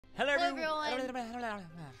Hello everyone,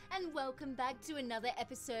 and welcome back to another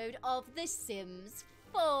episode of The Sims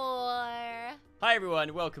 4. Hi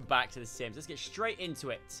everyone, welcome back to The Sims. Let's get straight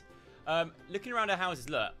into it. Looking around our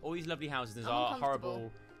houses, look, all these lovely houses. There's our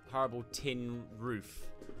horrible tin roof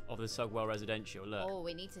of the Sugwell residential. Look. Oh,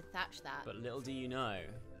 we need to thatch that. But little do you know,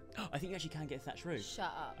 I think you actually can get a thatched roof. Shut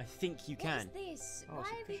up. I think you can. What is this? Oh, why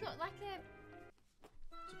have you got like a...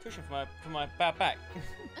 It's a cushion for my bad back.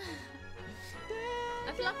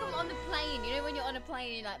 I feel like I'm on the plane. You know when you're on a plane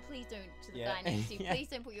and you're like, please don't, to the guy next to you, please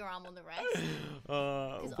don't put your arm on the rest.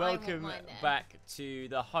 Welcome back to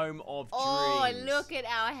the home of dreams. Oh, look at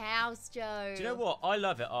our house, Joe. Do you know what? I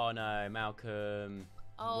love it. Oh no, Malcolm.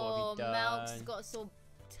 Oh, Malcolm's got a sore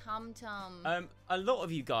tum-tum. A lot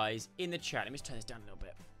of you guys in the chat, let me just turn this down a little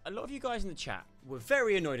bit. A lot of you guys in the chat were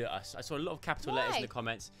very annoyed at us. I saw a lot of capital letters in the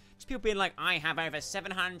comments. Just people being like, I have over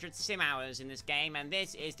 700 sim hours in this game and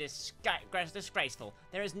this is disgraceful.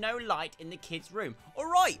 There is no light in the kids' room. All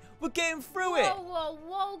right, we're getting through it.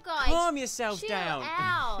 Whoa, guys. Calm yourselves down. Chill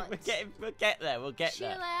out. We'll get there. We'll get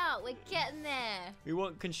there. Chill out. We're getting there. We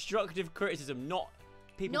want constructive criticism, not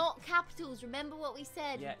people. Not capitals. Remember what we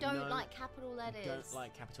said. Yeah, we don't like capital letters. We don't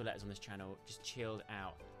like capital letters on this channel. Just chilled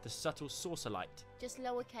out. The subtle saucer light. Just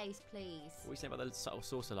lowercase, please. What do you say about the subtle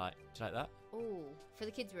saucer light? Do you like that? Oh, for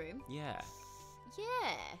the kids' room? Yeah.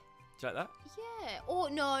 Yeah. Do you like that? Yeah. Oh,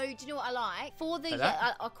 no. Do you know what I like? For the... Like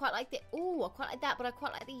I quite like the... Oh, I quite like that, but I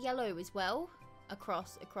quite like the yellow as well.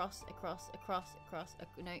 Across. No.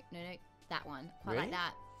 That one. Quite like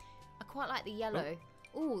that. I quite like the yellow.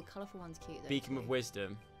 Oh, the colourful one's cute, though. Beacon of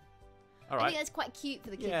Wisdom. All right. I think that's quite cute for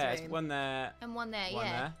the kids' room. Yeah, it's one there. And one there, One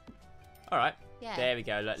yeah. there. All right. Yeah. There we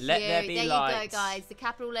go. Look, let there be light. There you go, guys. The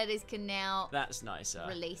capital letters can now... That's nicer.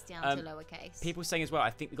 Release down to lowercase. People saying as well, I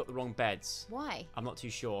think we got the wrong beds. Why? I'm not too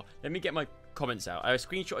sure. Let me get my comments out. I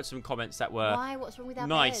screenshotted some comments that were... Why? What's wrong with our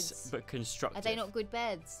nice, beds? but constructive. Are they not good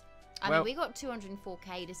beds? I mean, we got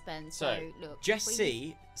 204k to spend, so look. Jess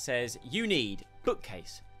C says, you need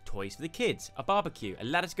bookcase, toys for the kids, a barbecue, a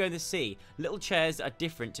ladder to go in the sea, little chairs that are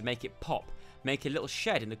different to make it pop, make a little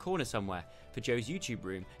shed in the corner somewhere for Joe's YouTube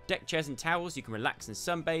room, deck chairs and towels, you can relax and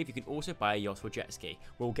sunbathe, you can also buy a yacht or jet ski.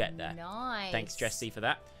 We'll get there. Nice. Thanks, Jess C, for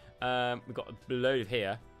that. We've got a load of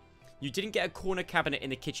here. You didn't get a corner cabinet in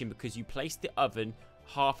the kitchen because you placed the oven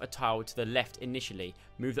half a tile to the left initially.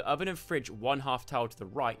 Move the oven and fridge one half tile to the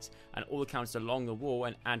right and all the counters along the wall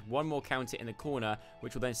and add one more counter in the corner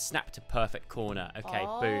which will then snap to perfect corner. Okay,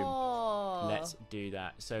 boom. Let's do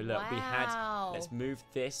that. So look, we had, let's move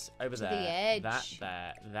this over to there. The edge. That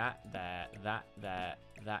there, that there, that there,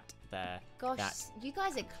 that there. Gosh, that. You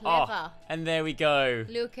guys are clever. Oh, and there we go.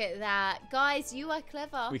 Look at that. Guys, you are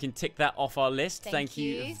clever. We can tick that off our list. Thank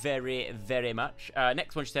you very, very much.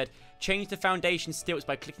 Next one, she said, change the foundation stilts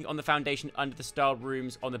by clicking on the foundation under the styled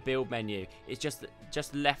rooms on the build menu. It's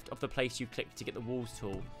just left of the place you clicked to get the walls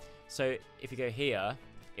tool. So if you go here,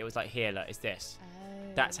 it was like here, look, it's this. Oh.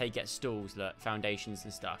 That's how you get stalls, look, foundations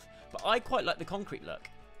and stuff. But I quite like the concrete look.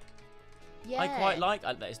 Yeah. I quite like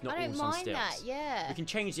that it's not all on stilts. I don't mind that, yeah. We can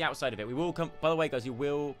change the outside of it. We will come, by the way, guys, we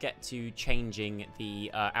will get to changing the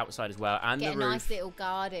outside as well and the roof. Get a nice little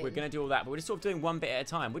garden. We're going to do all that, but we're just sort of doing one bit at a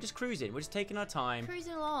time. We're just cruising. We're just taking our time.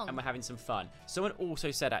 Cruising along. And we're having some fun. Someone also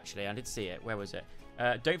said, actually, I did see it. Where was it?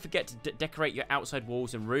 Don't forget to decorate your outside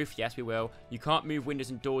walls and roof. Yes, we will. You can't move windows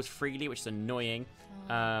and doors freely, which is annoying.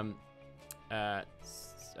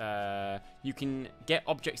 You can get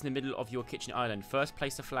objects in the middle of your kitchen island. First,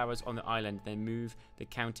 place the flowers on the island, then move the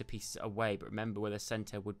counter pieces away. But remember where the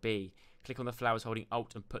center would be. Click on the flowers holding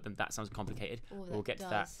Alt and put them. That sounds complicated. We'll get to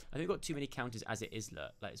that. I think we've got too many counters as it is.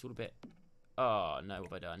 Look, like it's all a bit. Oh no, what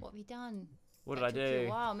have I done? What have you done? What did I do?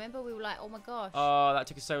 Wow, remember we were like, oh my gosh. Oh, that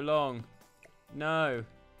took us so long. No.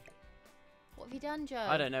 What have you done, Joe?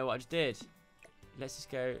 I don't know what I just did. Let's just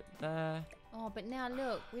go there. Oh, but now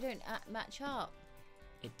look, we don't match up.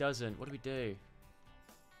 It doesn't. What do we do?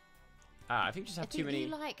 I think we just have too many.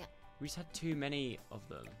 We just had too many of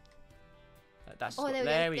them. That's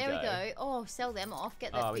there we go. Oh, sell them off.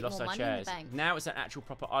 Get that bit more money in the bank. Now it's an actual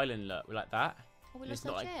proper island look. We like that. Oh, we lost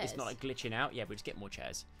our chairs. It's not like glitching out. Yeah, we just get more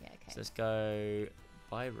chairs. Yeah, okay. So let's go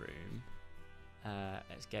by room.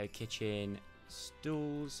 Let's go kitchen,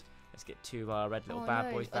 stools. Let's get two of our red little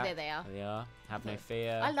bad boys back. Oh, there they are. There they are. Have no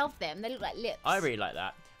fear. I love them. They look like lips. I really like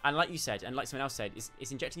that. And like you said, and like someone else said,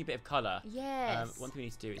 it's injecting a bit of colour. Yes. One thing we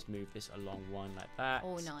need to do is move this along one like that.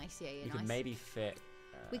 Oh, nice. Yeah, yeah, we could maybe fit...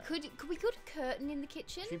 we could a curtain in the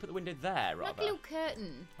kitchen? Should we put the window there, rather? Like a little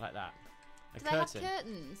curtain. Like that. Do they have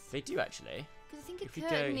curtains? They do, actually. Because I think a If we go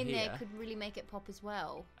curtain in there here- could really make it pop as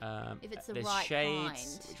well. If it's the there's right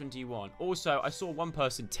shades. kind. Which one do you want? Also, I saw one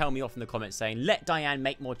person tell me off in the comments saying, let Diane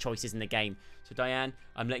make more choices in the game. So Diane,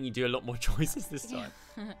 I'm letting you do a lot more choices this time.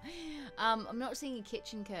 I'm not seeing a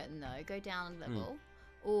kitchen curtain though. Go down a level.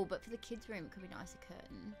 Oh, but for the kids' room, it could be nice, a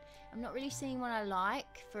curtain. I'm not really seeing one I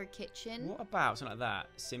like for a kitchen. What about something like that?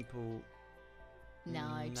 Simple.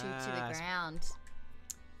 No, two to Nah, the it's ground.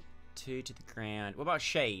 2 to the ground. What about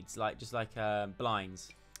shades? Like just like blinds.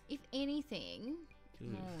 If anything,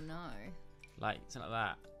 Ooh. oh no. Like something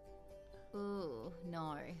like that. Oh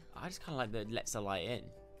no. I just kind of like that lets the light in.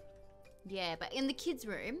 Yeah, but in the kids'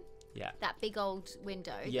 room, Yeah. that big old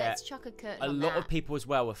window, Yeah. let's chuck a curtain A on lot that. of people as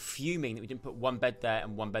well were fuming that we didn't put one bed there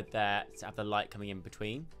and one bed there to have the light coming in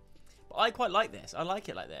between. But I quite like this. I like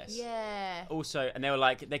it like this. Yeah. Also, and they were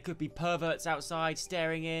like, there could be perverts outside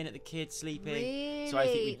staring in at the kids sleeping. Really? So I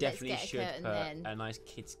think we Let's definitely get a should curtain put then. a nice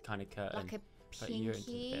kids kind of curtain. Like a Put you into a bit of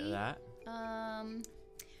pinky. that.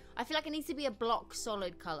 I feel like it needs to be a block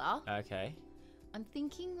solid colour. Okay. I'm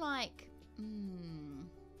thinking like,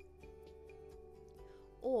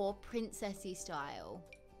 or princessy style.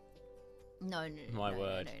 No, My no,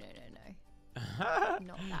 word. No. Not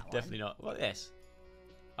that one. Definitely not. What this?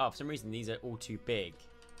 Oh, for some reason these are all too big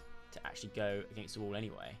to actually go against the wall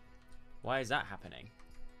anyway. Why is that happening?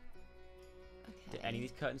 Okay. Did any of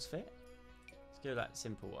these curtains fit? Let's go with that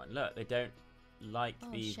simple one. Look, they don't like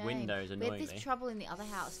Oh, these shame. windows We annoyingly. had this trouble in the other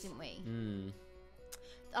house, didn't we? Hmm.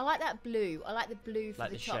 I like that blue. I like the blue for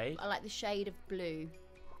Like the the top. shade? I like the shade of blue.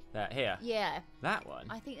 That here. Yeah, That one.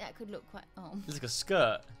 I think that could look quite. Oh. It's like a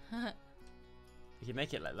skirt. You can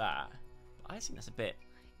make it like that. I think that's a bit.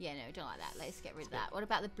 Yeah, no, don't like that. Let's get rid of that. What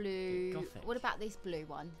about the blue? gothic. What about this blue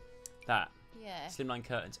one? That. Yeah. Slimline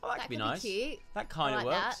curtains. Oh, that, That could be nice. cute. That kind I of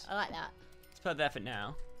like works. that. I like that. Let's put it there for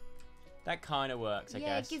now. That kind of works, I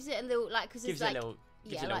Yeah, guess. it gives it a little like because Gives it's it like a little.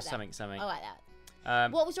 Gives yeah, it a I little like that. something, something. I like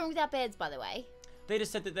that. What was wrong with our beds, by the way? They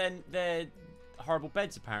just said that then they're horrible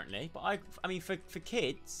beds apparently, but I mean for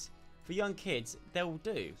kids, for young kids, they'll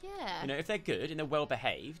do. Yeah. You know, if they're good and they're well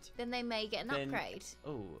behaved. Then they may get an Then- upgrade.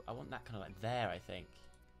 Oh, I want that kind of like there. I think.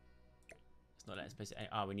 It's not letting us place it.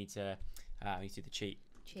 Oh, we need to do the cheat.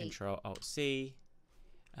 Cheat. Control Alt C.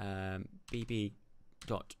 BB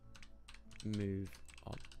dot move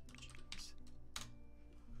objects.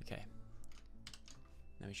 Okay.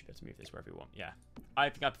 Now we should be able to move this wherever we want. Yeah. I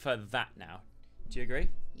think I prefer that now. Do you agree?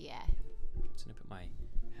 Yeah, I'm just gonna put my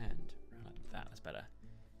hand around like that. That's better.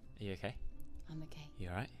 Are you okay? I'm okay. You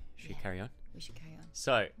alright? Should we Yeah. carry on? We should carry on.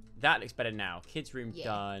 So that looks better now. Kids' room Yeah.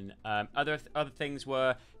 done. Other things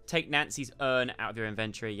were take Nancy's urn out of your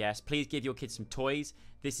inventory. Yes, please give your kids some toys.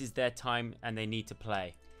 This is their time and they need to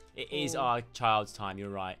play. It is Ooh. our child's time. You're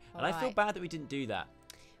right, and I feel Alright. bad that we didn't do that.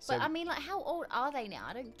 So But I mean, like, how old are they now?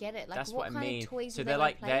 I don't get it. Like, that's what what I kind mean. of toys So do they're they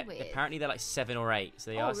like play they're with? apparently they're like 7 or 8,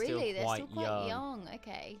 so they oh, are really? still They're quite still quite young.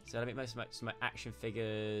 Okay. So let me make some action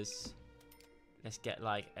figures. Let's get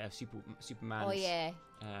like Superman. Oh yeah.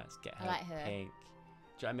 Let's get her I like her. pink.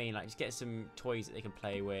 Do you know what I mean? Like, just get some toys that they can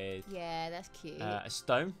play with. Yeah, that's cute. A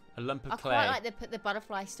stone, a lump of I clay, quite like the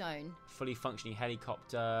butterfly stone. fully functioning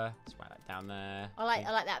helicopter. Let's write that down there. I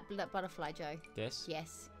like that butterfly, Joe. This.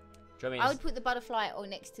 Yes. Do you know what I I mean? would put the butterfly or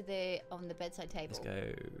next to on the bedside table. Let's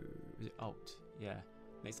go. Is it Alt? Yeah.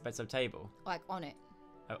 Next to the bedside table. Like on it,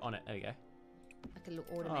 Oh, on it. There we go. like a little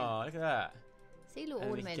ornament. Oh, look at that. See, a little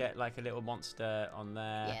And we ornament. get like a little monster on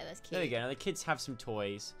there. Yeah, that's cute. There we go. Now the kids have some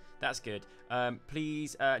toys. That's good.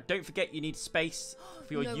 Please don't forget you need space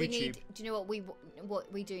for your no, YouTube. we need. Do you know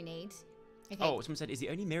what we do need? Okay. Oh, someone said, is the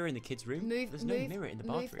only mirror in the kids' room? There's no mirror in the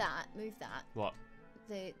bathroom. Move that. What?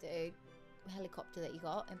 The helicopter that you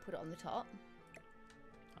got and put it on the top.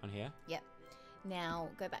 On here? Yep. Now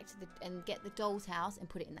go back to and get the doll's house and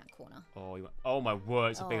put it in that corner. Oh, oh my word!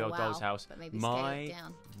 It's a big Oh, old doll's wow. house. But maybe scale my it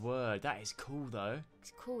down. word, that is cool though.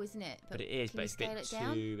 It's cool, isn't it? But it is, can but you it's a bit scale it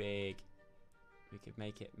down? too big. We could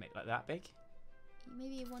make like that big,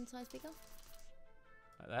 Maybe one size bigger.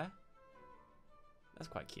 like there. That's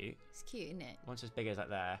quite cute. It's cute, isn't it? Once as big as like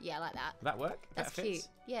there. Yeah, I like that. Will that work? That's that fits? cute.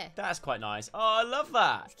 Yeah. That's quite nice. Oh, I love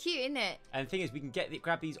that. It's cute, isn't it? And the thing is, we can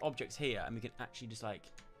grab these objects here, and we can actually just like,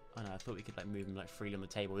 I don't know, I thought we could like move them like freely on the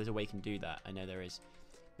table. There's a way you can do that. I know there is.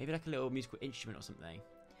 Maybe like a little musical instrument or something.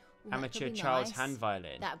 Ooh, that Amateur could be child's nice. hand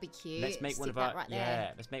violin. That'd be cute. Let's make one Stick of our that right there.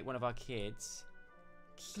 yeah. Let's make one of our kids.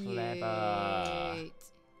 Cute. Clever.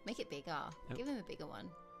 Make it bigger. Nope. Give them a bigger one.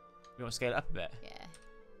 You want to scale it up a bit? Yeah.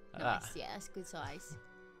 Like Nice. that. Yeah, that's good size.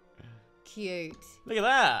 Cute. Look at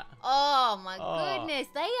that. Oh my Oh. goodness,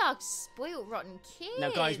 they are spoiled rotten kids.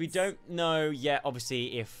 Now, guys, we don't know yet,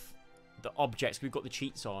 obviously, if the objects, we've got the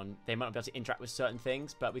cheats on, they might not be able to interact with certain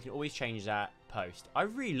things, but we can always change that post. I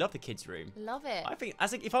really love the kids' room. Love it. I think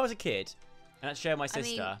if I was a kid and I'd share my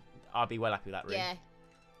sister, I'd be well happy with that room. Yeah.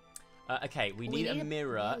 Okay, we need a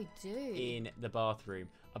mirror we do. in the bathroom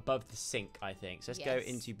above the sink, I think. So let's go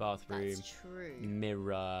into bathroom. That's true.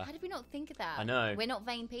 Mirror. How did we not think of that? I know. We're not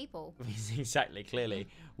vain people. Exactly, clearly.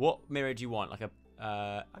 What mirror do you want? Like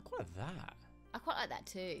I quite like that. I quite like that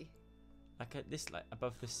too. Like this, like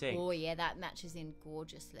above the sink. Oh yeah, that matches in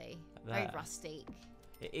gorgeously. Like Very that. rustic.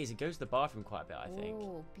 It is. It goes to the bathroom quite a bit, I think.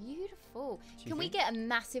 Oh, beautiful. Do you Can we think? get a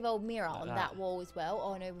massive old mirror Like on that. that wall as well?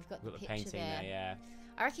 Oh no, we've got We've the got the picture painting there, yeah.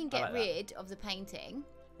 I reckon get like that. rid of the painting.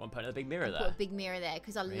 One put another big mirror And there. put a big mirror there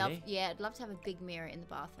because I love. Really? Yeah, I'd love to have a big mirror in the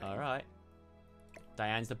bathroom. All right.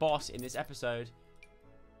 Diane's the boss in this episode.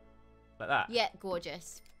 Like that. Yeah,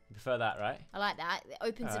 gorgeous. You prefer that, right? I like that. It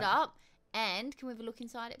opens it Alright. up. And can we have a look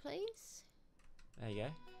inside it, please? There you go.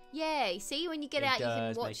 Yay! See, when you get It out, you does can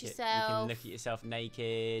make watch it- yourself. You can look at yourself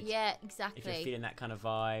naked. Yeah, If you're exactly. feeling that kind of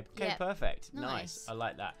vibe. Okay, Yeah. perfect. Nice. Nice. I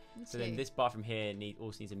like that. Me So then too. this bathroom here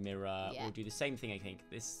also needs a mirror. Yeah. We'll do the same thing, I think.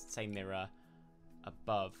 This same mirror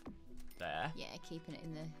above there. Yeah, keeping it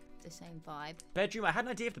in the same vibe. Bedroom. I had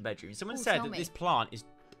an idea for the bedroom. Someone Oh, said tell that me. this plant is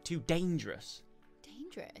too dangerous.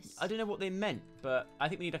 Dangerous. I don't know what they meant, but I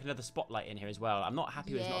think we need like another spotlight in here as well. I'm not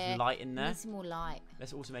happy with there's not Yeah, enough light in there. Need some more light.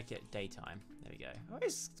 Let's also make it daytime. There we go. Oh,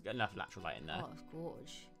 it's got enough natural light in there. Oh, it's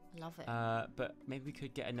gorge. Love it. But maybe we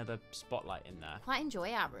could get another spotlight in there. Quite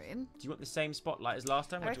enjoy our room. Do you want the same spotlight as last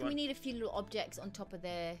time? I Or do reckon you we want need a few little objects on top of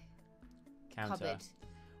the counter? cupboard.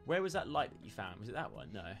 Where was that light that you found? Was it that one?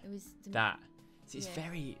 No. It was the That. See, it's Yeah.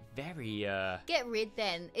 very, very. Get rid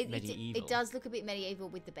then. Medieval. It does look a bit medieval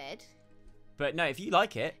with the bed. But no, if you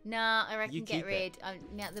like it. Nah, I reckon You get keep rid.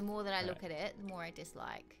 Now, the more that I look Right. at it, the more I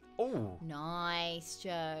dislike. Oh. Nice,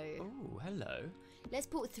 Joe. Oh, hello. Let's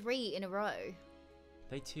put 3 in a row.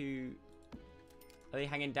 They too. Are they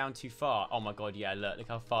hanging down too far? Oh my god, yeah, look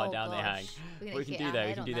how far Oh, down they hang. gosh. We're gonna What we can hit do our though, we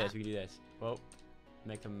head can on do this, that. we can do this. Well,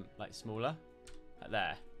 make them like smaller. Like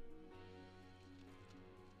there.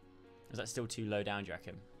 Is that still too low down, do you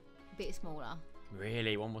reckon? A bit smaller.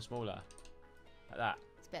 Really? One more smaller? Like that?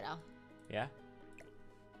 It's better. Yeah?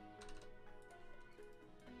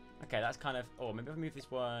 Okay, that's kind of... Oh, maybe if I move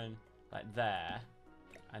this one like there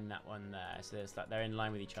and that one there. So there's that, they're in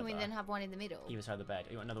line with each Can other. we then have one in the middle? Either side of the bed.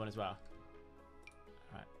 You want another one as well?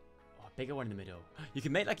 Alright. Oh, a bigger one in the middle. You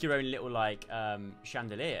can make like your own little like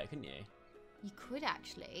chandelier, couldn't you? You could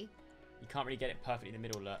actually. You can't really get it perfectly in the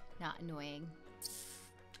middle, look. Nah, annoying.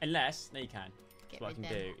 Unless... No, you can. Get So what I rid can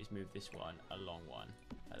them. do is move this one along one.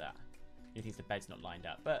 Like that. You think the bed's not lined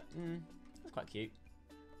up. But, that's quite cute.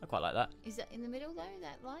 I quite like that. Is that in the middle though?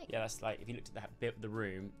 That light? Yeah, that's like... If you looked at that bit of the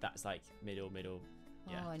room, that's like middle.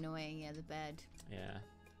 Yeah. Oh, annoying. Yeah, the bed. Yeah.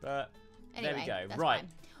 But... Anyway, there we go. that's Right. fine.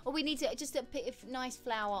 Or we need to just a bit of nice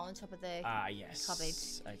flower on top of the Ah, yes.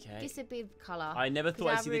 cupboard. Okay. just a bit of colour. I never 'cause thought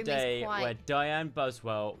I'd our see the room is day quite- where Diane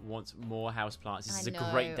Buswell wants more houseplants. This is a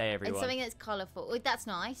great day, everyone. And something that's colourful. Oh, that's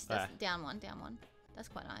nice. That's There. down one. That's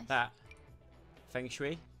quite nice. That. Feng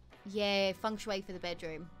Shui. Yeah, feng shui for the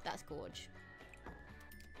bedroom. That's gorge. Do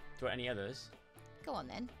you want any others? Go on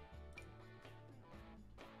then.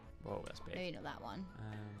 Whoa, that's big. Maybe not that one.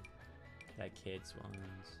 They're kids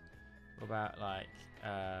ones. What about like,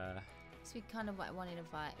 So we kind of like one in a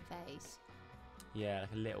vase. yeah,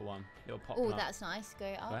 like a little one, little pot Oh, plant. that's nice. Go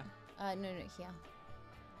up. Where? No, here.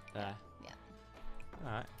 There. Yeah.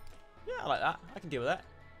 All right. Yeah, I like that. I can deal with that.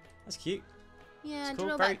 That's cute. Yeah, It's I don't cool,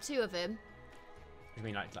 know very- about 2 of them. I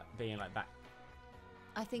mean, like being like that.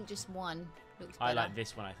 I think just one looks better. I like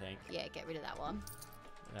this one, I think. Yeah, get rid of that one.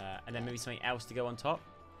 And then maybe something else to go on top,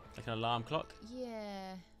 like an alarm clock.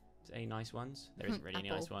 Yeah. Is there any nice ones? There isn't really any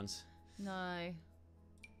nice Apple. ones. No.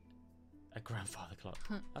 A grandfather clock.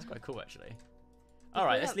 Hmm. That's quite cool, actually. All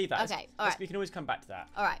right, let's leave that. Okay, all right. We can always come back to that.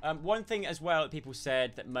 All right. One thing as well that people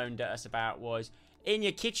said that moaned at us about was, in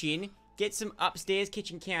your kitchen, get some upstairs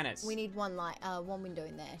kitchen counters. We need one light, one window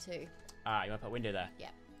in there too, Ah, you want to put a window there?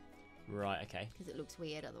 Yeah. Right, okay. because it looks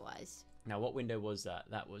weird otherwise. Now, what window was that?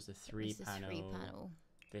 That was the It's three the panel. 3-panel.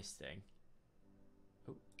 This thing.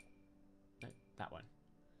 Oh, no, that one.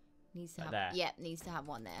 Needs to Like have. there. Yeah, needs to have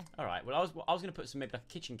one there. All right. Well, I was going to put some maybe like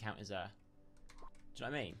kitchen counters there. Do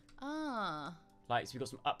you know what I mean? Ah. Like, so we've got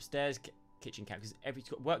some upstairs kitchen counters because every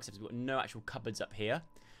work surface we've got no actual cupboards up here.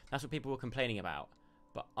 That's what people were complaining about.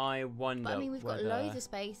 But I wonder. But I mean, we've got whether- loads of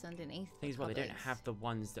space underneath. Thing is, well, they don't have the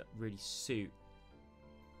ones that really suit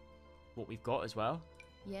what we've got as well.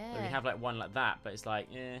 Yeah. Like, we have like one like that, but it's like,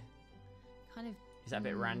 kind of. is that a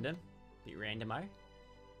bit Mm. random? Bit randomo? Do you know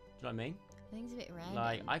what I mean? I think it's a bit random.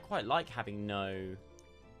 Like, I quite like having no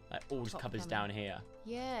Like all just Top cupboards cabinet. down here.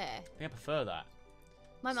 Yeah. I think I prefer that.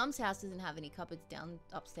 My mum's house doesn't have any cupboards down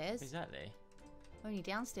upstairs. Exactly. Only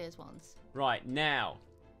downstairs ones. Right, now,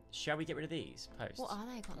 shall we get rid of these posts? What are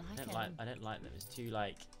they? I quite like them. I don't like them. It's too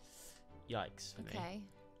like, yikes for me. Okay.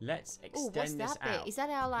 Let's Oh, extend what's this that bit? out. Is that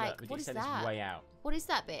our like? Look, we can What is extend that? this way out. What is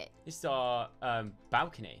that bit? This is our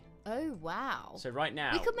balcony. Oh wow. So right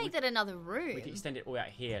now we could make that another room. we can extend it all out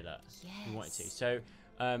here. Look, Yes. if we wanted to. So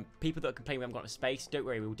people that complain we haven't got enough space, don't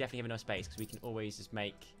worry, we will definitely have enough space because we can always just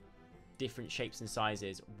make different shapes and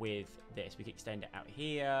sizes with this. We can extend it out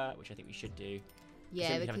here, which I think we should do. Yeah,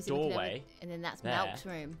 So we can have a because then we could have doorway and then that's there. Melk's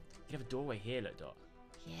room. We can have a doorway here, look, Dot.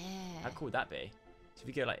 Yeah. How cool would that be? So if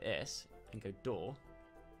we go like this and go door,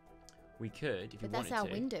 we could, if But we that's wanted our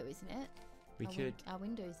to, window, isn't it? we could. Our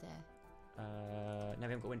window's there. No, we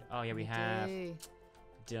haven't got window. Oh yeah, we have. do.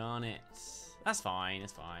 Darn it. That's fine.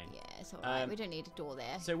 That's fine. Yeah, it's alright. Um, We don't need a door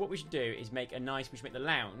there. So what we should do is make a nice. We should make the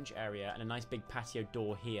lounge area and a nice big patio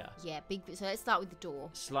door here. Yeah, big. So let's start with the door.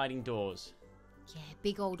 Sliding doors. Yeah,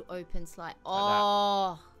 big old open slide. that.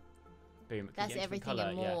 Oh, Boom. Can we that's get it in everything colour?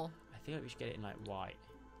 and Yeah. more. I feel like we should get it in like white.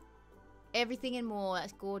 Everything and more.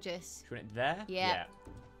 That's gorgeous. Should we want it there? Yeah.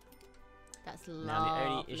 That's lovely. Now the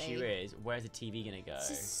only issue is, where's the TV gonna go?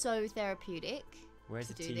 This is so therapeutic. Where's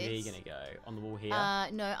the to do TV this. gonna go? On the wall here?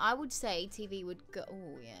 No, I would say TV would go.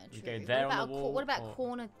 Oh yeah, Would true. go there what on about the wall, what about or-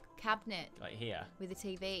 corner cabinet Like here? with a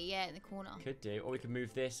TV? Yeah, in the corner. Could do. Or we could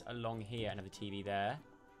move this along here and have the TV there.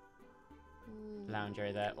 Lounge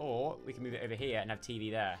area there. Or we can move it over here and have TV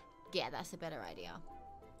there. Yeah, that's a better idea.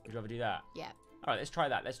 Would you rather do that? Yeah, Alright, let's try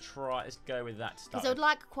that. Let's go with that to start because I would with.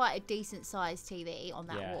 like quite a decent sized TV on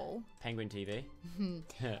that Yeah. wall. Penguin TV.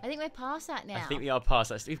 I think we're past that now. I think we are past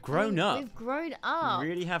that. We've grown up. We've grown up. We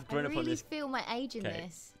really have grown I up really on this feel my age in Okay.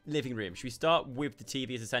 this. living room. Should we start with the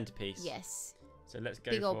TV as a centerpiece? Yes, So let's go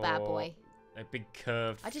big old bad for boy. a big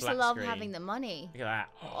curved I just flat love screen. having the money. Look at that.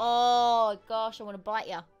 Oh gosh, I want to bite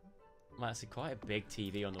you. Well, that's quite a big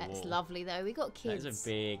TV on the That's wall. lovely though. We got kids. That is a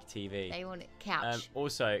big TV. They want a couch.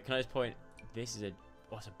 Also, can I just point? This is a.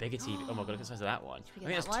 Oh, it's a bigger TV. Oh my god, look at the size of that one. Should we I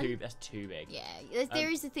get think that one? that's too big. Yeah,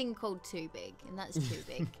 there is a thing called too big, and that's too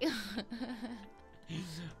big.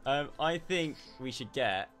 I think we should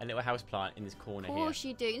get a little house plant in this corner Of course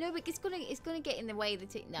you do. No, but it's gonna get in the way of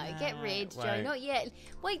the no, get Nah, rid, it Joe. won't. Not yet.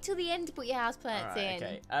 Wait till the end to put your house plants Alright, in.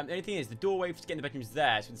 okay. The only thing is, the doorway to get in the bedroom's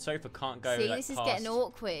there, so the sofa can't go. See, like, this is past. getting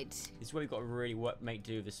awkward. This is where we've got to really make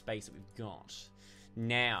do with the space that we've got.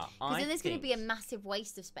 Now, Because then there's going to think- be a massive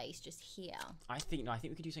waste of space just here. I think we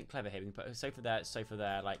could do something clever here. We can put a sofa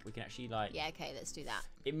there. Like we can actually like. Yeah, okay, let's do that.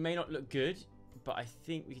 It may not look good, but I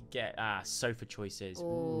think we could get sofa choices.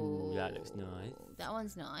 Ooh, that looks nice. That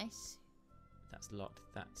one's nice. That's locked.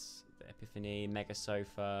 That's the Epiphany Mega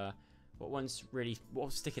Sofa. What's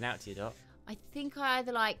sticking out to you, Doc? I think I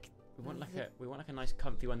either like. We want like a nice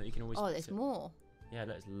comfy one that you can always. Oh, there's more. Yeah,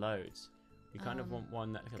 there's loads. We kind of want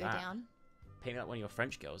one that. Look Go at that. down. Paint like one of your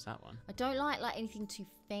French girls. That one. I don't like anything too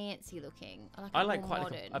fancy looking. I like more quite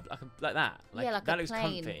modern. like that. Like, Yeah, like that a looks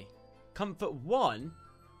plain. comfy. Comfort one?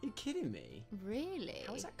 Are you kidding me? Really?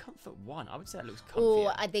 How is that comfort one? I would say that looks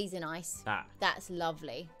Oh, comfy. these are nice. That That's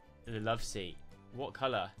lovely. the love seat. What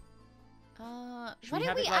color? Why Should we don't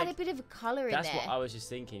have we it add like- a bit of a colour in That's there? what I was just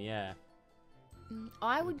thinking. Yeah.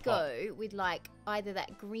 I would pop. go with like either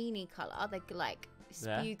that greeny colour, like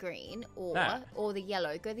There. spew green, or That. the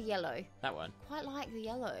yellow. Go the yellow. That one. Quite like the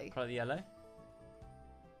yellow. Color the yellow.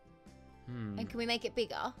 Hmm. And can we make it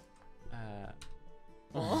bigger?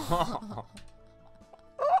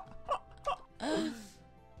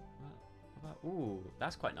 Ooh,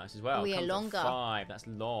 that's quite nice as well. Oh, yeah, Comfort longer. 5. That's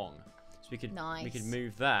long. So we could Nice.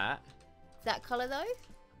 move that. That colour though?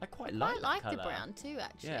 I quite I like that like the colour. brown too,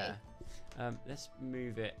 actually. Yeah. Let's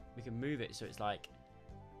move it. We can move it so it's like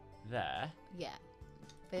there. Yeah.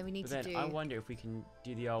 But then we need But to then do. I wonder if we can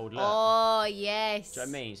do the old look. Oh yes. Do you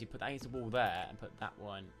know what I mean? So you put that against the wall there and put that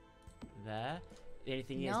one there. The only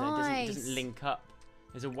thing is that it doesn't Nice. link up.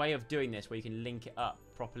 There's a way of doing this where you can link it up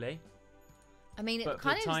properly. I mean, it but for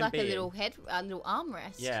kind the of is time like being- a little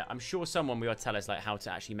armrest. Yeah, I'm sure someone will tell us like how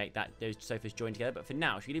to actually make those sofas join together. But for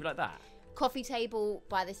now, should we leave it like that Coffee table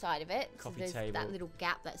by the side of it. So Coffee there's table that little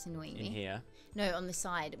gap that's annoying in me. here? No, on the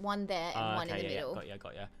side. One there and one in the middle.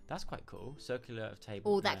 Got ya. That's quite cool. Circular table.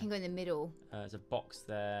 Oh, that there. can go in the middle. There's a box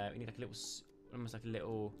there. We need like a little, almost like a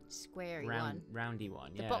little Squarey one. roundy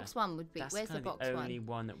one. The Yeah. box one would be. That's Where's the kind of box the one? only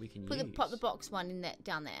one that we can Pop use. the box one in there,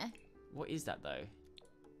 down there. What is that though?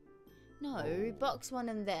 No, Oh. box one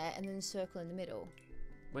in there and then a circle in the middle.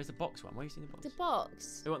 Where's the box one? Where are you seeing the box? The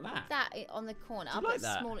box. We want that. On the corner. Do you like but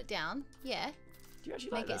that? small it down. Yeah. Do you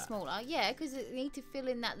actually Make like it that? smaller. Yeah, because you need to fill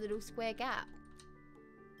in that little square gap.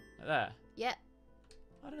 Like there. Yep.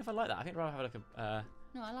 I don't know if I like that. I think I'd rather have like a.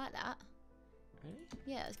 No, I like that. Really?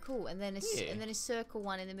 Yeah, it's cool. And then a circle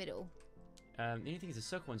one in the middle. The only thing is the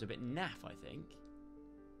circle one's a bit naff. I think.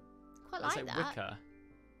 Quite It's like like that. wicker.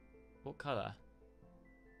 What colour?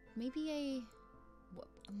 Maybe a. What?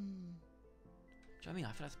 Do you know what I mean?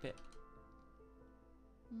 I feel that's a bit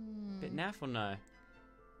Mm, naff or no?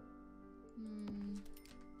 mm.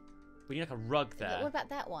 We need like a rug there. What about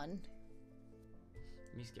that one?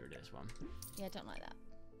 Let me just get rid of this one. Yeah, I don't like that.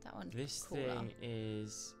 That one's This cooler. thing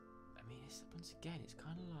is. I mean, it's once again, it's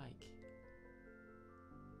kind of like.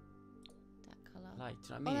 That colour. Like,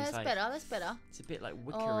 do you know what I Oh, mean? no, It's that's like, better. That's better. It's a bit like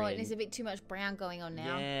wickery. Oh, and there's a bit too much brown going on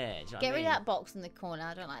now. Yeah. Do you know what Get I rid mean? of that box in the corner.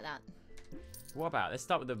 I don't like that. What about? Let's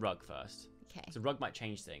start with the rug first. Okay. So rug might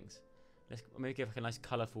change things. Let's maybe give like a nice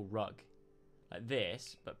colourful rug, like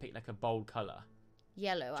this, but pick like a bold colour.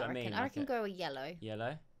 Yellow, Do you know I what I reckon. mean? I Like reckon go with yellow.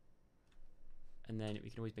 Yellow. And then we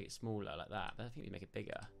can always make it smaller like that. But I think we make it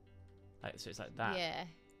bigger. Like so, it's like that. Yeah.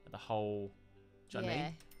 Like the whole. Do you know what I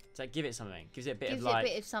mean? It's like give it something. Gives it a bit Gives of it like. a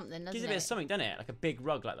bit of something, doesn't Gives it it? a bit of something, doesn't it? Like a big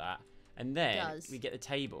rug like that. And then Does. we get the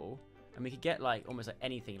table, and we could get like almost like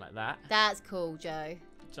anything like that. That's cool, Joe. Do you know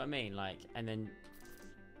what I mean? Like, and then.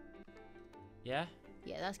 Yeah.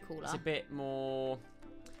 Yeah, that's cooler. It's a bit more.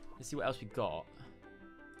 Let's see what else we got.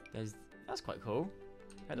 That's quite cool.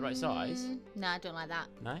 At the right size. No, I don't like that.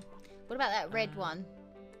 No. What about that red one?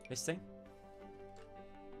 This thing.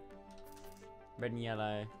 Red and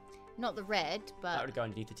yellow. Not the red, That but would go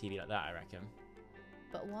underneath the TV like that, I reckon.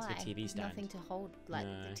 why? TV stand. Nothing to hold. Like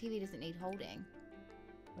No. the TV doesn't need holding.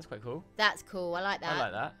 That's quite cool. That's cool. I like that. I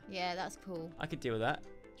like that. Yeah, that's cool. I could deal with that.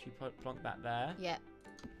 Should we plonk that there? Yeah.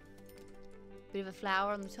 Bit of a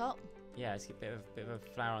flower on the top. Yeah, let's get a bit of a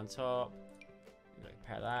flower on top. Like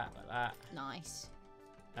pair that like that. Nice.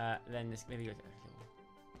 Then this maybe like.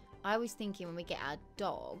 I was thinking when we get our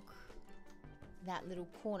dog, that little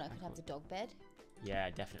corner could have the dog bed. Yeah,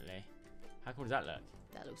 definitely. How cool does that look?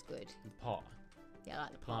 That looks good. The pot, Yeah, I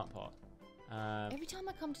like the plant pot. pot. Every time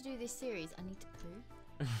I come to do this series, I need to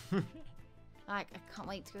poo. Like, I can't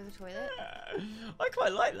wait to go to the toilet. I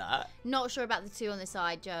quite like that. Not sure about the two on the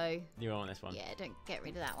side, Joe. You're on this one. Yeah, don't get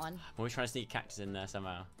rid of that one. I'm always trying to sneak cactus in there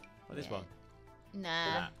somehow. What this Yeah. one? Nah,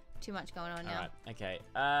 that. too much going on now. Alright, okay.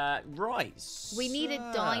 Right. We need a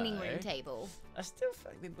dining room so- table. I still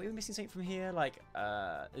feel like we're missing something from here, like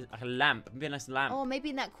a lamp. Maybe a nice lamp. Oh,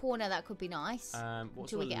 maybe in that corner that could be nice. What until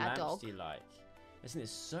sort we of get our lamps dog. do you like? Listen,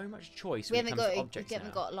 there's so much choice we when it haven't comes got to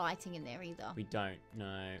objects now. lighting in there either. We don't.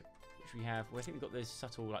 No. Which we have. Well, I think we've got those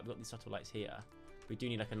subtle, like we've got these subtle lights here. We do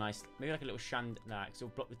need like a nice, maybe like a little chandelier, because it'll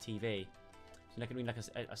block the TV. So we need like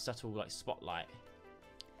a subtle like spotlight,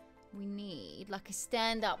 We need like a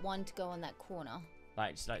stand-up one to go on that corner.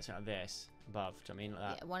 like just like something like this above. Do you know what I mean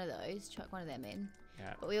like that? Yeah, one of those. Chuck one of them in.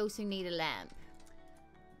 Yeah. But we also need a lamp,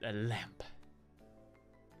 A lamp.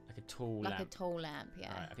 Like a tall like lamp. a tall lamp. Yeah.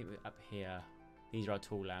 Alright, I think we're up here. These are our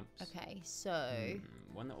tall lamps. Okay, so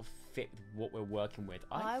One that will fit with what we're working with.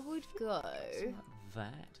 I would go. Something like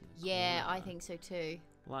that. in the Yeah, I corner. think so too.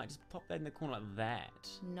 Like just pop that in the corner like that.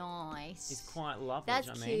 Nice. It's quite lovely. That's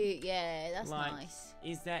do you know cute. what I mean? Yeah, that's Like, nice.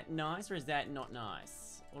 Is that nice or is that not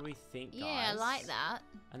nice? What do we think, guys? Yeah, I like that.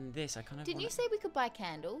 And this, I kind of. Didn't you say we could buy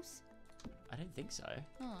candles? I don't think so.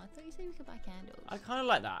 Oh, I thought you said we could buy candles. I kind of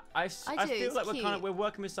like that. I do, feel it's like cute. we're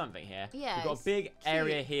working with something here. Yeah, We've got it's a big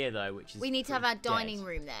area cute. here though, which is. We need to have our pretty dining dead.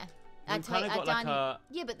 room there. We've kind of got like a.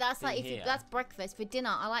 Yeah, but that's like thing if you, here. that's breakfast. For dinner,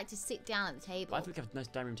 I like to sit down at the table. I think we have a nice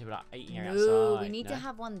dining room table like eating area No, outside. we need no? to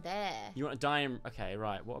have one there. You want a dining? Okay,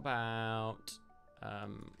 right. What about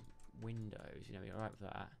windows? You know, you're alright with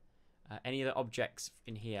that. Any other objects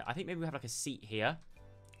in here? I think maybe we have like a seat here,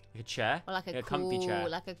 like a chair, Or like a comfy cool, chair.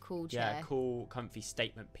 like a cool chair. Yeah, cool, comfy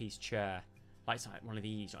statement piece chair, like something one of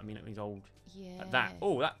these. I mean, like these old Yeah. like that.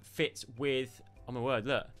 Oh, that fits with. Oh my word!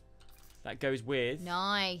 Look, that goes with.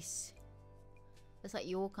 Nice. That's like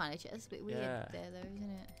your kind of chair. That's a bit weird Yeah. there, though, isn't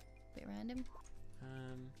it? A bit random.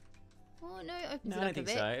 Oh no, it opens No, it I up don't a think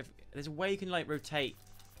bit. so. If there's a way you can like rotate,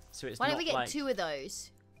 so it's Why not don't we get like, 2 of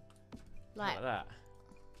those? like Like, that.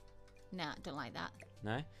 nah, don't like that.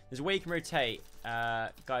 No? There's a way you can rotate,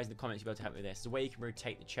 guys in the comments, you'll be able to help me with this. There's a way you can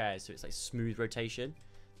rotate the chairs so it's like smooth rotation.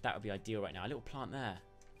 That would be ideal right now. A little plant there,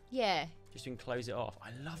 Yeah. just to close it off.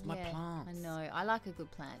 I love my yeah, plants. I know. I like a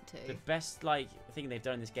good plant too. The best like thing they've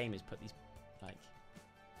done in this game is put these like, do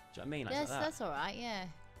you know what I mean? Like, That's like that. that's all right. Yeah.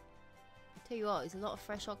 Tell you what, there's a lot of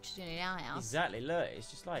fresh oxygen in our house. Exactly. Look, it's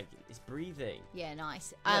just like it's breathing. Yeah,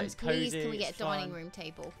 nice. Yeah, it's Please, cozy, can we get it's a dining fun. room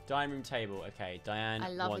table? Dining room table. Okay, Diane. I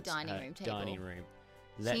love a wants dining her room table. Dining room.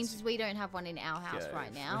 Seems as we don't have one in our house go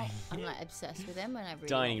right now. for I'm it. like obsessed with them, and I really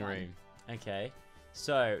Dining want one. room. Okay.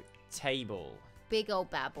 So, table. Big old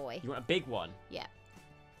bad boy. You want a big one? Yeah.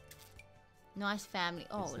 Nice family.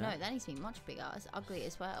 Oh, Is no, that- that needs to be much bigger. It's ugly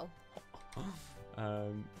as well.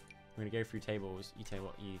 I'm going to go through tables. You tell me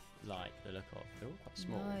what you like the look of. They're all quite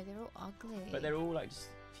small. No, they're all ugly. But they're all like just...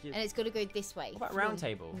 And it's got to go this way. What about round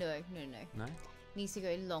table? No, no, no. No? Needs to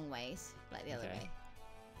go long ways, like the other Okay. way.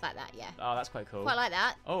 Like that, yeah. Oh, that's quite cool. Quite like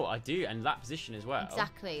that. Oh, I do. And that position as well.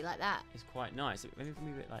 Exactly, like that. It's quite nice. Maybe we can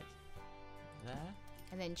move it like there.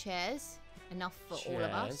 And then chairs. Enough for all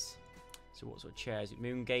of us. Chairs. So what sort of chairs?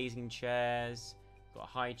 Moon gazing chairs. Got a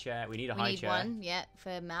high chair. We need a We high need chair. one, yeah, for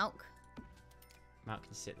Malk. Malk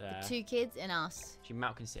can sit there. 2 kids and us. Actually,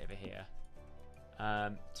 Malk can sit over here.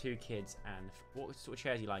 2 kids and what sort of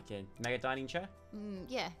chairs you like in? Mega dining chair?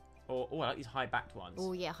 Yeah. Or I like these high backed ones.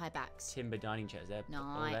 Oh, yeah, high backs. Timber dining chairs. They're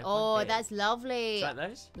Nice. they're Oh, quite big. that's lovely. Do you like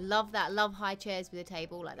those? Love that. Love high chairs with a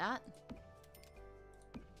table like that.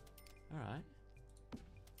 All right.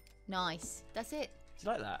 Nice. That's it. Do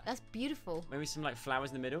you like that? That's beautiful. Maybe some like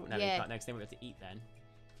flowers in the middle. No, we Yeah. can't. Next thing we have to eat then.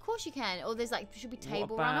 Of course you can. Or there's like, should be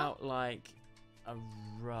table What runner. about like a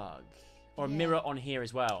rug or a Yeah. mirror on here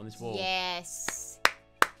as well on this wall? Yes.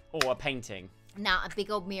 Or a painting. Now a big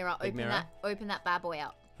old mirror. Big mirror? Open that bad boy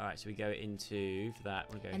up. All right, so we go into for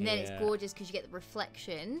that. We go And here. then it's gorgeous because you get the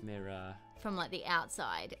reflection Mirror. from like the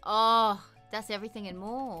outside. Oh, that's everything and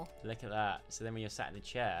more. Look at that. So then when you're sat in the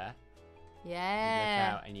chair, you look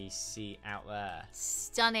Yeah. out and you see out there.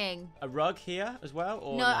 Stunning. A rug here as well,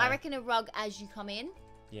 or No, I reckon a rug as you come in,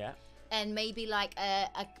 Yeah. and maybe like a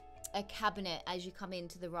cabinet as you come in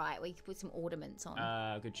to the right, where you can put some ornaments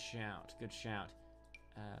on. Good shout. Good shout.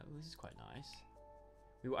 Ooh, this is quite nice.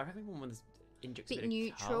 I reckon we want one that's injects a Bit bit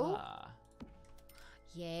neutral. of colour.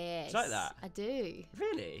 Yes. like that? I do.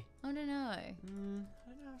 Really? I don't know. I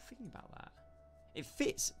don't know. I'm thinking about that. It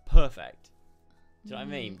fits perfect. Do you know what I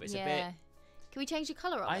mean? But it's a bit. Can we change the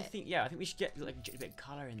colour of I it? think we should get like a bit of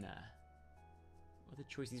colour in there. What are the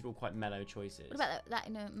choices? These are all quite mellow choices. What about that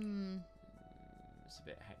in a? It's a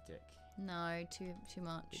bit hectic. No, too A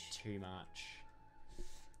much. bit too much.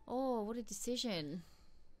 Oh, what a decision.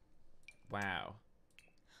 Wow.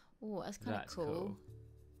 Oh, that's kind of That's cool. cool.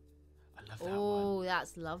 I love that one. Oh,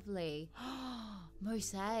 that's lovely.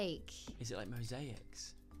 Mosaic. Is it like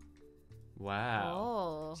mosaics? Wow.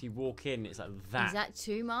 Oh. So you walk in, it's like that. Is that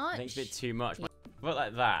too much? I think it's a bit too much. But what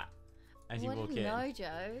like that as you I walk didn't in? know,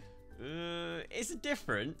 Joe. It's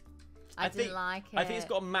different. I think, didn't like it. I think it's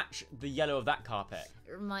got to match the yellow of that carpet.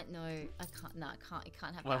 It remind no, I can't. No, I can't. It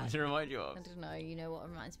can't have What that. does it remind you of? I don't know. You know what it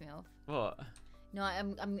reminds me of? What? No,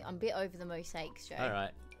 I'm a bit over the mosaics, Joe. All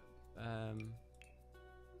right.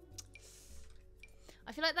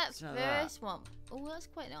 I feel like that Something like that. first one. Oh, that's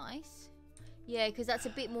quite nice. Yeah, because that's a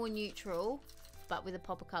bit more neutral, but with a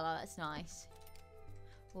pop of colour. That's nice.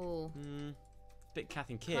 Oh. Bit Kath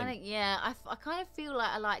and Kim. Kinda, yeah, I kind of feel like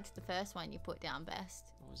I liked the first one you put down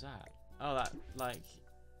best. What was that? Oh, that like.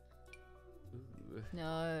 Ooh.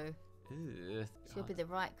 No. Ooh. It's got to be the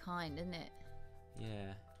right kind, isn't it?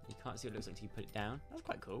 Yeah. You can't see what it looks like until you put it down. That's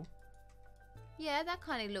quite cool. Yeah, that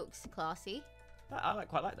kind of looks classy. I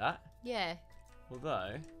quite like that. Yeah.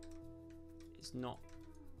 Although, it's not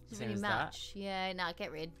the Doesn't same really as match. Yeah, no,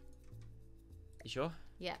 get rid. that. You sure?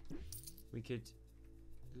 Yeah. We could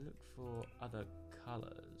look for other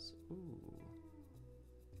colours. Ooh.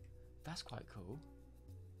 That's quite cool.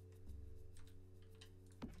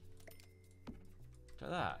 Like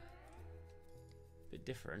that. Bit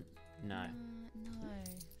different. No. No.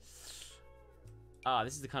 Ah,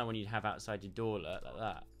 this is the kind of one you'd have outside your door, like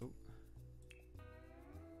that. Ooh.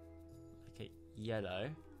 Like a yellow,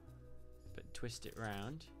 but twist it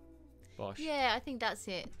round. Bosh. Yeah, I think that's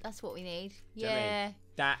it. That's what we need. Do you know what I mean? Yeah.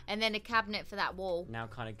 That And then a cabinet for that wall. now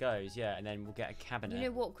kind of goes, yeah, and then we'll get a cabinet. You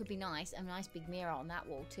know what could be nice? A nice big mirror on that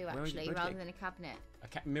wall too, would you actually, put rather it? than a cabinet.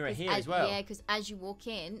 A mirror 'Cause here as well. Yeah, because as you walk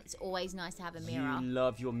in, it's always nice to have a mirror. You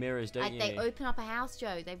love your mirrors, don't you? They open up a house,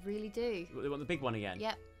 Joe. They really do. They want the big one again?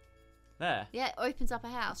 Yep. There. Yeah, it opens up a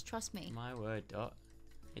house. Trust me. My word, Dot.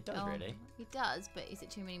 It does Oh, really. It does, but is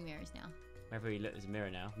it too many mirrors now? Wherever you look, there's a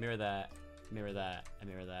mirror now. Mirror there, a mirror there.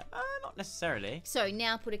 Not necessarily. So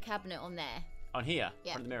now put a cabinet on there. On here,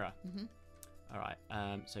 Yeah. front of the mirror. Mhm. All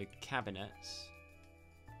right. So cabinets.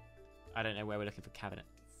 I don't know where we're looking for cabinets.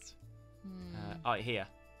 Oh, here.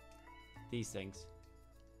 These things.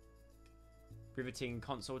 Riveting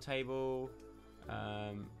console table.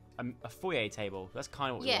 A foyer table. That's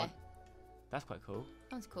kind of what we Yeah. want. That's quite cool.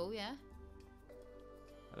 That's cool, yeah.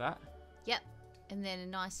 Like that. Yep. And then a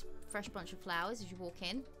nice fresh bunch of flowers as you walk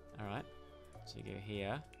in. All right. So you go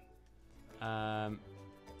here. Oh,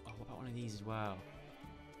 what about one of these as well?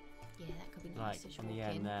 Yeah, that could be Like nice as you on walk the in.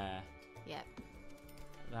 end there. Yep.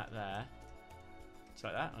 that there. Just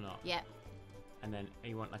like that or not? Yep. And then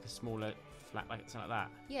you want like a smaller flat, like something like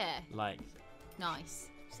that. Yeah. Like. Nice.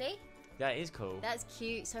 See? That is cool. That's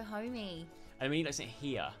cute. So homey. And we need like something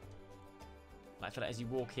here. Like for like, as you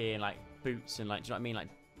walk in, like boots and like, do you know what I mean? Like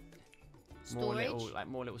Storage.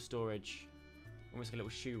 more little storage. Almost like a little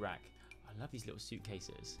shoe rack. I love these little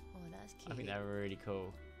suitcases. Oh, that's cute. I think they're really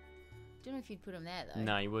cool. Don't know if you'd put them there though.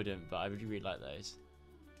 No, you wouldn't, but I would really like those.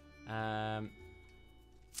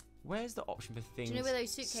 Where's the option for things? Do you know where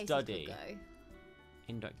those suitcases study? could go?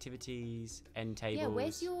 Indoor activities, end tables. Yeah,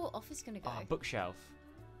 where's your office gonna go? Oh, bookshelf.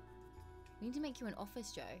 We need to make you an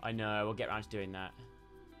office, Joe. I know, we'll get around to doing that.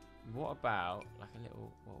 What about like a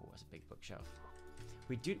little? Whoa, that's a big bookshelf.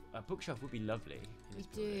 We do a bookshelf would be lovely. In We this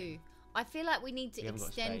building. do. I feel like we need to We haven't got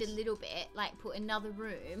extend a space. little bit, like put another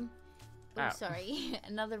room. Oh, Out. sorry,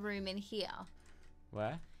 another room in here,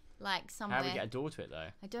 Where? like somewhere. How do we get a door to it though?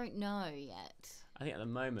 I don't know yet. I think at the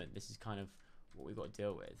moment this is kind of what we've got to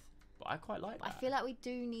deal with. But I quite like that. I feel like we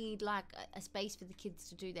do need like a space for the kids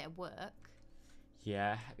to do their work.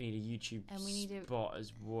 Yeah, we need a YouTube And we need a- spot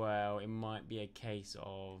as well. It might be a case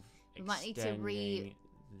of We might need to extending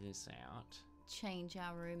this out. Change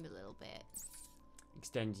our room a little bit.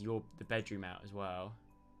 Extend the bedroom out as well.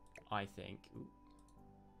 I think. Ooh.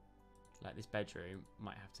 Like this bedroom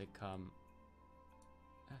might have to come.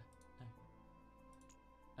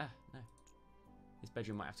 No. This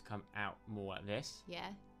bedroom might have to come out more like this. Yeah.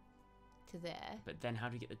 To there. But then how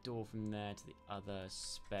do we get the door from there to the other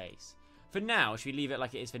space? For now, should we leave it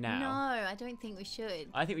like it is for now? No, I don't think we should.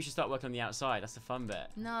 I think we should start working on the outside. That's the fun bit.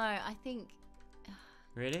 No, I think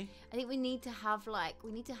Really? we need to have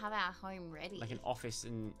our home ready. Like an office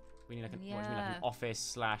and we need like an, what do you mean, like Yeah. an office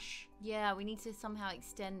slash. Yeah, we need to somehow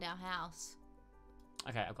extend our house.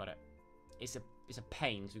 Okay, I've got it. It's a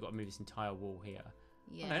pain, so we've got to move this entire wall here.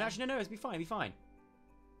 Yeah. Oh, no, actually, no, it'll be fine, it'll be fine.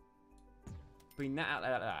 Bring that out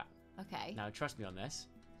like that. Okay. Now, trust me on this.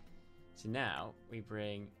 So now we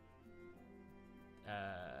bring.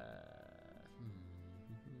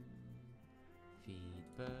 Feed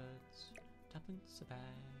birds. Tuppence a bag.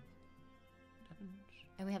 Tuppence.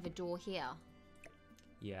 And we have a door here.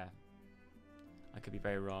 Yeah. I could be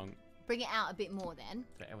very wrong, Bring it out a bit more then.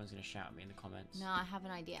 but everyone's going to shout at me in the comments. No, I have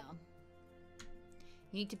an idea.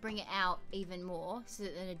 You need to bring it out even more so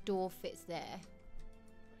that then a door fits there.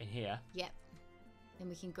 In here. Yep. Then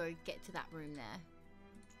we can go get to that room there.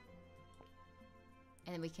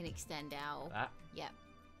 And then we can extend our... That. Yep.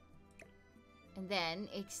 And then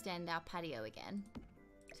extend our patio again.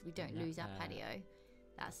 So we don't Yeah, lose our patio.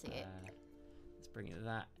 That's it. Let's bring it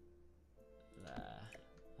that. There.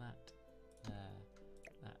 That.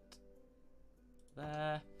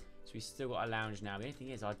 There. So we've still got a lounge now. The only thing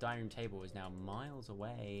is, our dining room table is now miles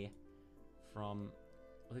away from...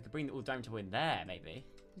 Well, we could bring the dining room table in there, maybe.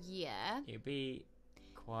 Yeah. It would be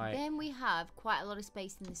quite... Then we have quite a lot of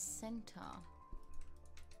space in the centre.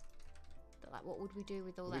 But like, what would we do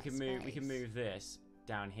with all that We space? can move this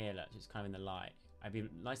down here, look, so it's kind of in the light. It'd be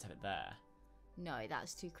nice to have it there. No,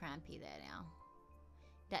 that's too crampy there now.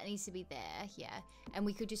 That needs to be there, yeah. And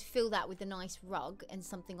we could just fill that with a nice rug and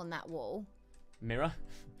something on that wall. Mirror?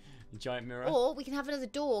 A giant mirror? Or we can have another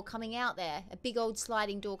door coming out there. A big old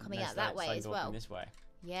sliding door coming Let's out that way slide as door well. from this way.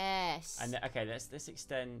 Yes. And okay, let's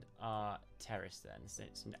extend our terrace then. Let's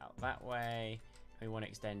extend it out that way. We want to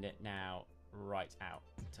extend it now right out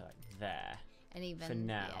to like there. And even for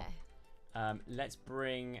now. Yeah. Let's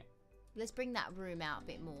bring. Let's bring that room out a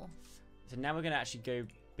bit more. So now we're gonna actually go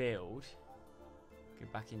build. Go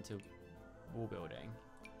back into wall building,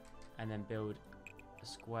 and then build a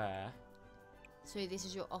square. So this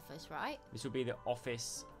is your office, right? This will be the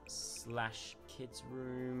office slash kids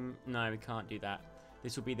room. No, we can't do that.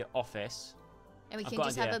 This will be the office. And we I've can got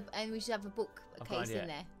just an have idea. we should have a book I've got an case in idea.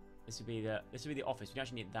 there. This will be the office. We don't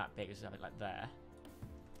actually need it that big. Let's just have it like there.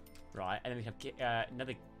 Right, and then we have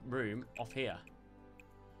another room off here.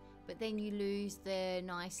 But then you lose the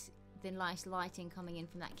nice lighting coming in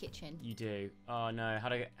from that kitchen. You do. Oh no, how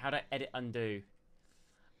do I edit undo?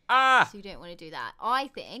 Ah! So you don't want to do that. I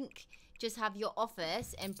think just have your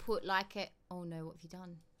office and put like a... Oh no, what have you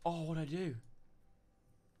done? Oh, what'd I do?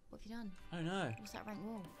 What have you done? I don't know. What's that rank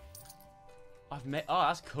wall? I've met. Oh,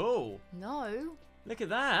 that's cool. No. Look at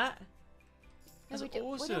that. That's We don't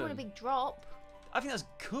want awesome. a big drop. I think that's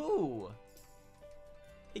cool.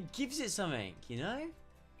 It gives it something, you know?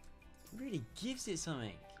 It really gives it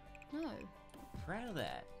something. No. I'm proud of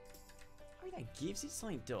that. I think that gives it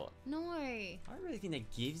something, Dot. No. I really think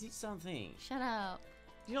that gives it something. Shut up.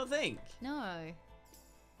 Do you not think? No.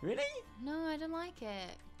 Really? No, I don't like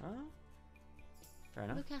it. Huh? Fair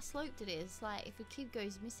enough. Look how sloped it is. Like, if a kid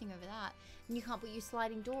goes missing over that, and you can't put your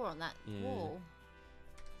sliding door on that Yeah. wall.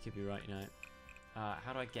 Could be right, you know.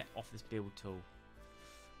 How do I get off this build tool?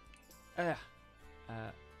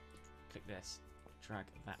 Click this. Drag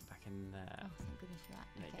that back in there. Oh, thank goodness for that.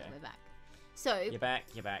 There you Okay, go. we're back. So, You're back.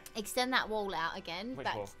 You're back. extend that wall out again. Which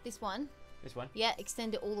Back wall? this one. This one. Yeah,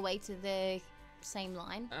 extend it all the way to the same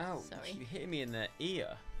line. Ow! Sorry. You hit me in the ear.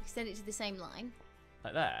 Extend it to the same line.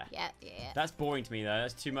 Like there. Yeah, yeah. That's boring to me though.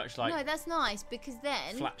 That's too much like No, that's nice because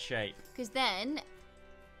then, flat shape.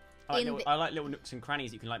 I like little nooks and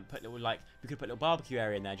crannies. You can like put little we could put a little barbecue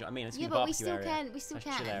area in there. Do you know what I mean? It's yeah, a but we barbecue still area. can. We still Nice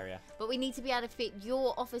chill can. area. But we need to be able to fit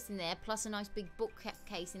your office in there, plus a nice big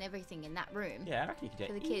bookcase and everything in that room. Yeah, I reckon you could do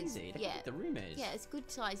For it the kids, easy. Look how yeah. big the room is. Yeah, it's good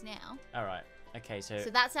size now. All right. Okay, so So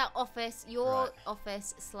that's our office. Your Right.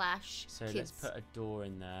 office slash so kids. let's put a door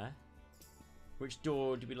in there. Which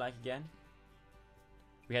door do we like again?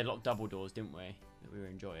 We had a lot of double doors, didn't we? That we were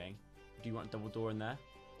enjoying. Do you want a double door in there?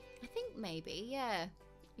 I think maybe. Yeah.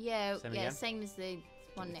 Yeah. Same yeah. again? Same as the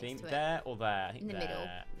one Do you next think to it. there or there? I think In the there. middle.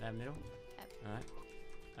 There, in the middle. Yep.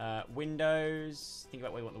 All right. Windows. Think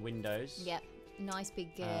about where you want the windows. Yep. Nice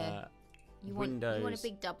big. You want windows. a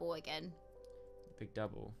big double again. Big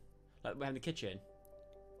double. Like we have in the kitchen.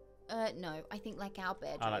 No, I think like our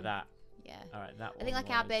bedroom. I like that. Yeah. All right, that one. I think like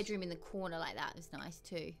our was- bedroom in the corner like that is nice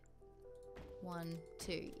too. 1,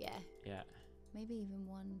 2, yeah. Yeah, Maybe even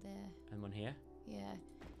one there. and one here. Yeah.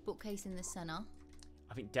 Bookcase in the center.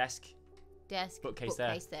 I think desk. Desk. Bookcase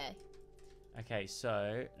there. there. Okay,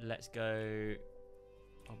 so let's go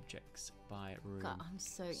objects by room. God, I'm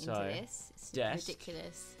so into So, this. It's desk.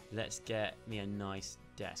 ridiculous. Let's get me a nice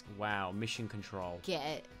desk. Wow, mission control. Get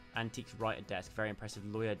it. Antiques writer desk. Very impressive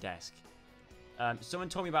lawyer desk. Someone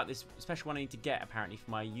told me about this special one I need to get apparently for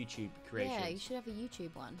my YouTube creations. Yeah, you should have a YouTube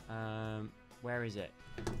one. Where is it?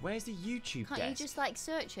 Where's the YouTube Can't desk? you just like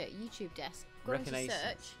search it? YouTube desk. Go into Recognize-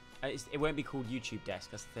 search. It won't be called YouTube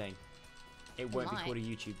desk. That's the thing. It won't be might. called a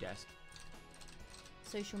YouTube desk.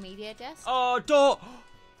 Social media desk. Oh, door!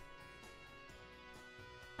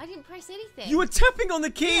 I didn't press anything. You were tapping on the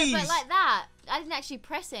keys. Yeah, but like that. I didn't actually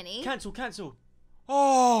press any. Cancel, cancel.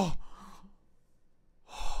 Oh.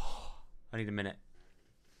 I need a minute.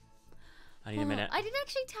 I need a minute. I didn't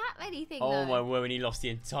actually tap anything. Oh though. my word! When he lost the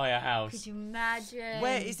entire house. Could you imagine?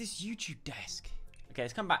 Where is this YouTube desk? Okay,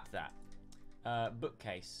 let's come back to that.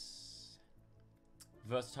 Bookcase.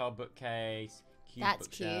 Versatile bookcase. Cube That's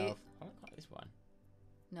bookshelf. cute. I like this one.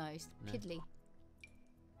 No, it's No. piddly.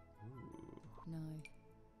 Ooh. No.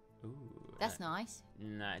 Ooh. That's nice.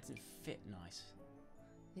 No, it doesn't fit nice.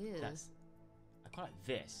 Ew. I quite like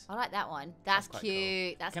this. I like that one. That's quite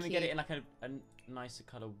cute. That's Can we cute. get it in like a nicer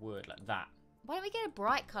colour wood like that? Why don't we get a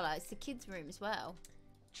bright colour? It's the kids' room as well.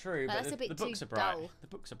 True, But but that's the, a bit the books too are bright. dull. The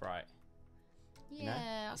books are bright. Yeah. You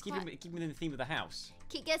know? Let's keep them within the theme of the house.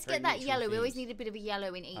 Let's very get that neutral yellow. We always themes. need a bit of a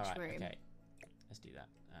yellow in each All right, room. okay. Let's do that.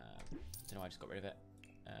 Don't know why I just got rid of it.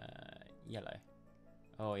 Yellow.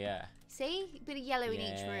 Oh, yeah. See? A bit of yellow in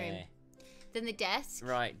each room. Yeah. Then the desk.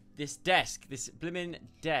 Right, this desk. This blimmin'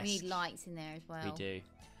 desk. We need lights in there as well. We do.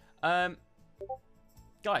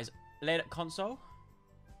 Guys, layout console.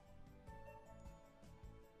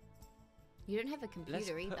 You don't have a Let's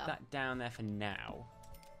computer put either. that down there for now,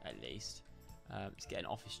 at least. Let's get an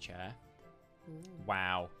office chair. Ooh,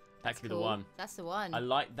 Wow, that that's could be cool. the one. That's the one. I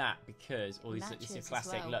like that because this Matches is a as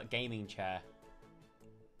classic well. look, gaming chair.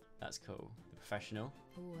 That's cool. The professional.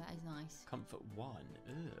 Oh, that is nice. Comfort 1.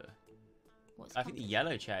 Ugh. What's I think the comfort?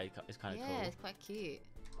 yellow chair is kind of Yeah, cool. it's quite cute.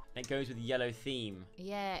 And it goes with the yellow theme.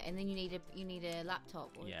 Yeah, and then you need a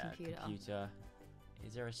laptop or Yeah, a computer. computer.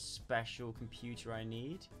 Is there a special computer I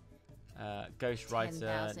need? Ghostwriter,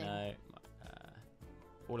 10,000. no.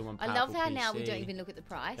 All-in-one I powerful love how now we PC. don't even look at the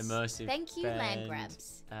price. Immersive Thank you, land bend,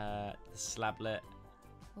 grabs. The slablet.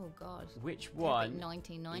 Oh god. Which They're like one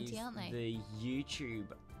 1990, is aren't they? the YouTube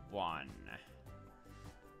one?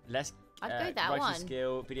 Let's I'd go that writing one.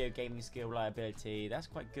 skill, video gaming skill, reliability. That's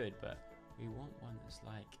quite good, but we want one that's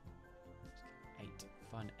like 8,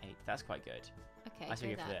 fun 8. That's quite good. Okay, I say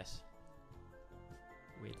go go for that. this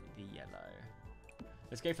with the yellow.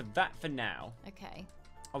 Let's go for that for now. Okay.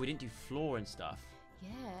 Oh, we didn't do floor and stuff. Yeah.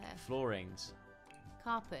 Floorings.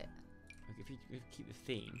 Carpet. Like if you keep the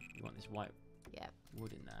theme, you want this white Yeah.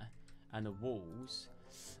 wood in there, and the walls.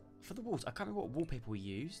 For the walls, I can't remember what wallpaper we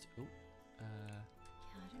used. Ooh, Yeah,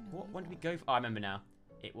 I don't know. what one did we either. go for? Oh, I remember now.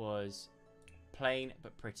 It was plain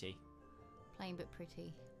but pretty. Plain but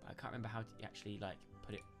pretty. But I can't remember how to actually like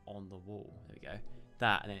put it on the wall. There we go.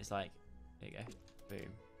 That, and then it's like, there you go,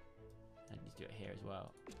 boom. And you do it here as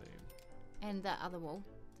well. Boom. And that other wall.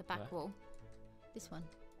 The back Where? wall. This one.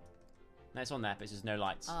 No, it's on there, but it's just no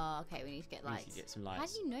lights. Oh, okay. We need to get We need lights. to get some How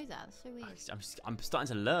lights. do you know that? That's so weird. I'm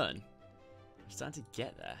starting to learn. I'm starting to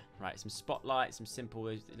get there. Right, some spotlights, some simple,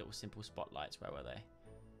 those little simple spotlights. Where were they?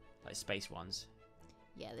 Like space ones.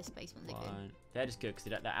 Yeah, the space ones are good. They're just good because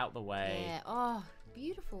they're out the way. Yeah. Oh,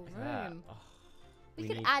 beautiful Like that. room. Oh, We we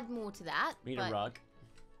could need- add more to that. we need but a rug.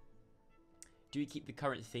 Do we keep the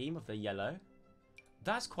current theme of the yellow?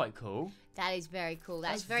 That's quite cool. That is very cool.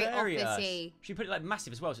 That's very us. officey. Should we put it like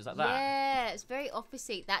massive as well, so it's like that? Yeah, it's very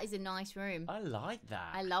officey. That is a nice room. I like that.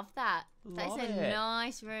 I love that. That Love is a it.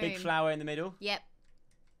 nice room. Big flower in the middle. Yep.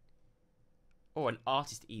 Or an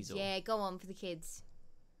artist easel. Yeah, go on for the kids.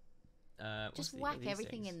 What's Just what whack are these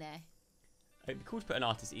everything things? in there. It'd be cool to put an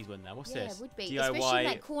artist easel in there. What's Yeah, this? it would be. DIY. Especially in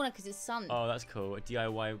that corner because it's sun. Oh, that's cool. A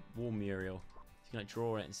DIY wall mural. So you can like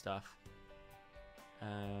draw it and stuff.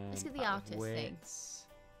 Let's get the pattern artist thing. widths.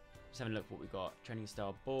 Just having a look what we got. Training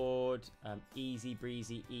style board. Easy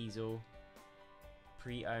breezy easel.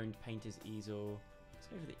 Pre-owned painter's easel. Let's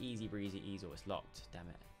go for the easy breezy easel. It's locked. Damn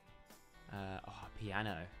it. Oh,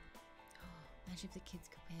 piano. Imagine if the kids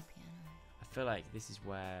could play a piano. I feel like this is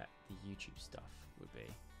where the YouTube stuff would be.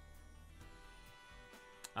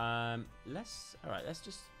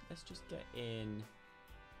 Let's just get in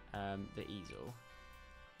the easel.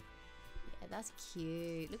 Yeah, that's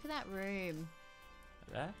cute. Look at that room.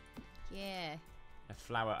 Right there. Yeah. A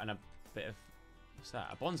flower and a bit of what's that?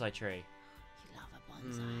 A bonsai tree. You love a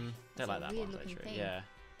bonsai. Don't That's like a that weird bonsai looking tree. thing. Yeah,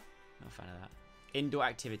 not a fan of that. Indoor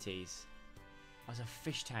activities. There's a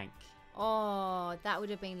fish tank. Oh, that would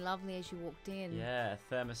have been lovely as you walked in. Yeah,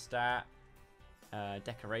 thermostat.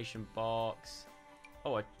 Decoration box.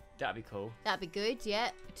 Oh, that'd be cool. That'd be good, yeah.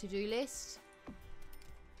 A to-do list.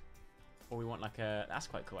 Or we want like a. That's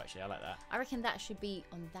quite cool actually. I like that. I reckon that should be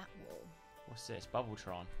on that wall. What's this?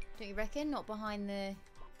 Bubbletron. Don't you reckon? Not behind the...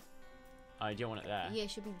 Oh, you don't want it there. Yeah,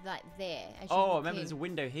 it should be like there. As you Oh, walk remember in. there's a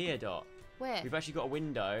window here, Dot. Where? We've actually got a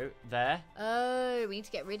window there. Oh, we need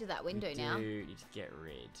to get rid of that window we now. do need to get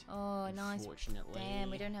rid. Oh, nice. Unfortunately.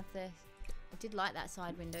 Damn, we don't have the... I did like that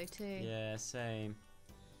side window too. Yeah, same.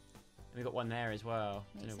 And we got one there as well.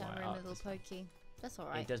 Makes Don't know our why room I a arced little this. pokey. That's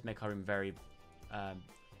alright. It does make our room very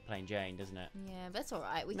plain Jane, doesn't it? Yeah, but that's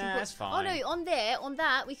alright. We Nah, can put... that's Oh fine. no, on there, on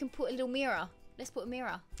that, we can put a little mirror. Let's put a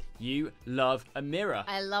mirror. You love a mirror.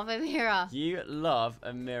 I love a mirror. You love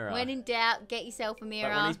a mirror. When in doubt, get yourself a mirror.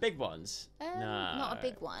 Like one of these big ones? No. Not a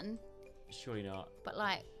big one, Surely not. but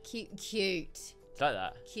like cute. Cute. It's like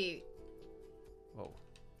that. Cute. Whoa.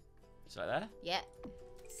 It's like there? Yeah.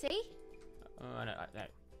 See? Oh, no. There.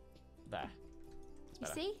 That's You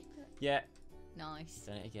better. see? Yeah. Nice.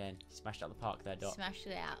 Done it again. Smashed out the park there, Dot. Smashed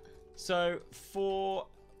it out. So, for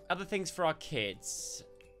other things for our kids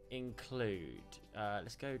include,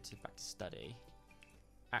 let's go back to study.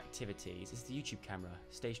 Activities. This is the YouTube camera,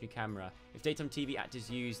 stationary camera. If daytime TV actors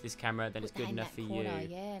use this camera, then it's Put that good in enough that for corner. you.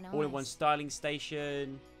 Yeah, nice. All-in-one styling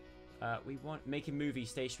station. We want making movie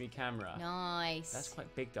stationary camera. Nice. That's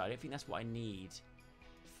quite big, though. I don't think that's what I need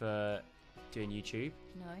for doing YouTube.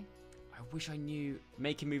 No. I wish I knew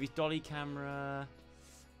making movies dolly camera.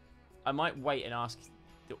 I might wait and ask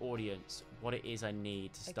the audience what it is I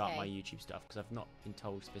need to start my Okay. YouTube stuff because I've not been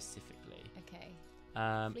told specifically. Okay.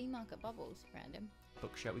 Um, Flea market bubbles, random.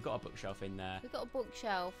 bookshelf. We've got a bookshelf in there. We've got a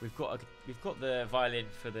bookshelf. We've got the violin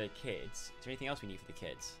for the kids. Is there anything else we need for the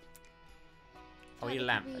kids? Oh, we need a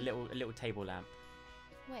lamp, a little table lamp,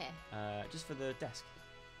 Where? just for the desk.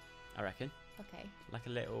 I reckon, Okay. like a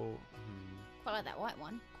little. Quite like that white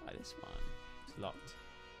one. Quite this one. It's locked.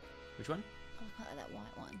 Which one? Oh, I quite like that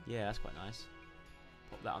white one. Yeah, that's quite nice.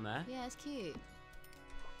 Pop that on there. Yeah, it's cute.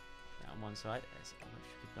 That on one side. I wish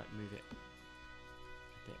we could like move it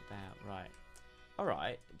a bit about. Right. All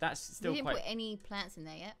right. That's still we didn't quite. put any plants in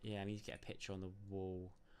there yet. Yeah, I need to get a picture on the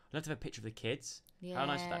wall. I'd love to have a picture of the kids. Yeah. How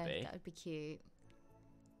nice would that be? That would be cute.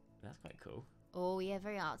 That's quite cool. Oh yeah,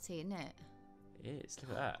 very artsy, isn't it? It is.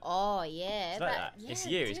 Look at that. Oh yeah. It's like that. It's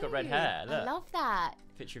yeah, you, it's got red dude. hair, I look. love that.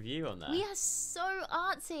 Picture of you on there. We are so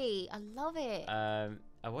artsy. I love it.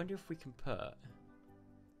 I wonder if we can put.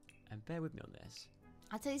 And bear with me on this.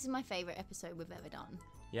 I'd say this is my favourite episode we've ever done.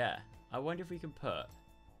 Yeah. I wonder if we can put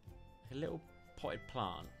like a little potted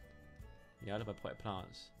plant. Yeah, I love my potted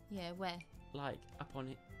plants. Yeah, where? Like up on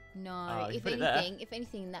it, No, you if put it there.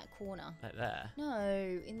 anything in that corner. like there.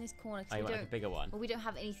 No, in this corner. Oh, Cause you we want don't. like a bigger one? Well, we don't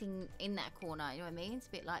have anything in that corner. You know what I mean? It's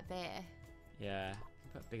a bit like bare. Yeah.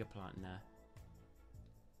 Put a bigger plant in there.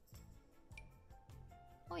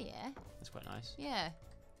 Oh yeah. That's quite nice. Yeah.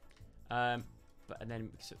 But and then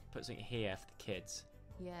we can put something here for the kids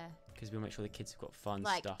Yeah. because we'll make sure the kids have got fun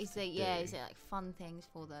Like, stuff. is there? to Yeah. do. Is there like fun things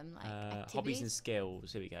for them? Like Hobbies activities? and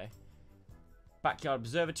skills. Here we go. Backyard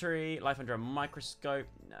observatory. Life under a microscope.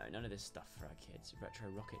 No, none of this stuff for our kids. Retro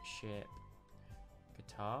rocket ship.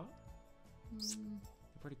 Guitar. We've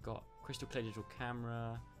already got crystal clear digital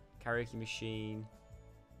camera. Karaoke machine.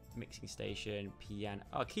 Mixing station. Piano.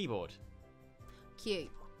 Oh, keyboard. Cute.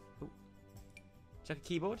 Ooh. Is that a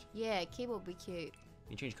keyboard? Yeah, keyboard would be cute. You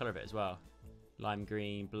can change the colour of it as well. Lime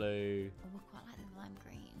green, blue. Oh, I quite like the lime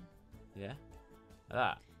green. Yeah? Like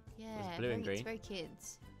that. Yeah, blue and green. It's very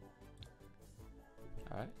kids.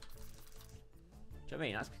 Alright. Do you know what I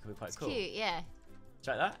mean? That's could be quite It's cool. cute, yeah.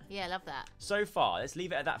 Do you like that? Yeah, love that. So far, let's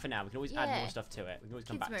leave it at that for now. We can always add Yeah. more stuff to it. We can always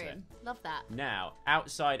come Kids back to it. room. Love that. Now,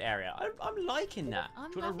 outside area. I'm liking that.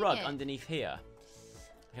 I'm Do you want a loving rug it. underneath here?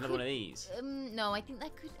 Like another one of these. No, I think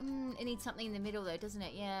that could. It needs something in the middle though, doesn't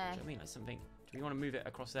it? Yeah. Do you know what I mean? Like something. Do we want to move it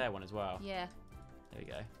across there one as well? Yeah. There we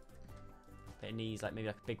go. But it needs like maybe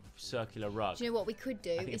like a big circular rug. Do you know what we could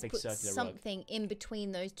do? I think a Is big put circular rug. something in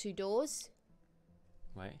between those two doors.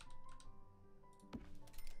 Wait.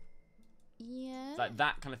 Yeah. Like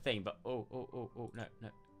that kind of thing, but oh, no.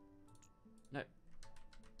 No.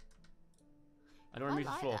 I don't want to remove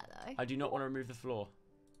like the floor. that, though. I do not want to remove the floor.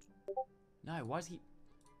 No, why is he...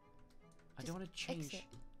 I don't want to change exit.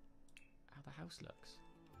 how the house looks.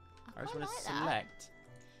 I I just quite want to like that. select...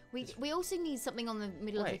 We also need something on the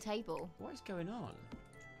middle of Wait. the table. What is going on?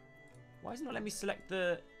 Why is it not letting me select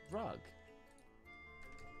the rug?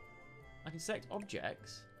 I can select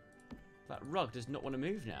objects. That rug does not want to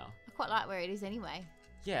move now. I quite like where it is anyway.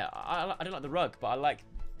 Yeah, I don't like the rug, but I like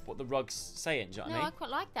what the rug's saying. Do you know what No, I I mean? quite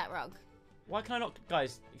like that rug. Why can I not...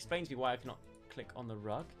 Guys, explain to me why I cannot click on the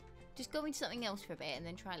rug. Just go into something else for a bit and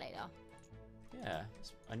then try later. Yeah,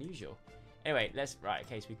 it's unusual. Anyway, let's... Right,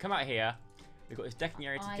 okay, so we come out here. We've got this decking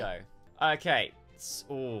area to go. Okay.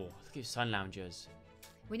 Oh, look at these sun loungers.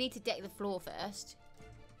 We need to deck the floor first.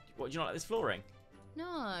 What, do you not like this flooring?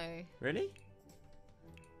 No. Really?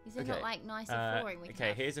 Is there Okay. not like nicer flooring we can Okay,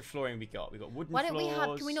 have? here's the flooring we got. We got wooden Why don't floors. we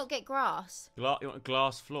have... Can we not get grass? You want a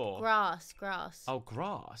glass floor? Grass. Oh,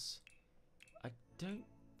 grass? I don't...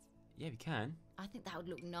 Yeah, we can. I think that would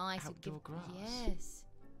look nice. It'd Outdoor grass. Yes.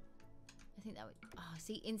 I think that would... Oh,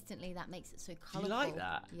 see, instantly that makes it so Do colourful. you like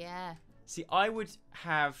that? Yeah. See, I would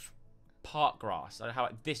have park grass. I how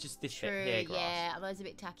this just this True, bit here grass. yeah. Otherwise a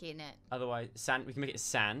bit tacky, isn't it? Otherwise, sand. We can make it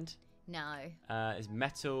sand. No. There's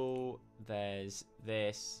metal. There's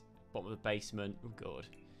this. Bottom of the basement. Oh god.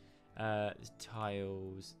 There's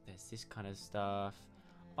tiles. There's this kind of stuff.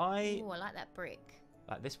 Oh, I like that brick.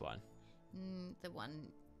 Like this one. The one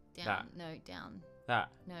down. That. No, down. That.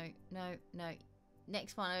 No.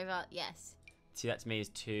 Next one over. Yes. See, that to me is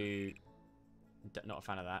too. Not a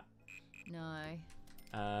fan of that.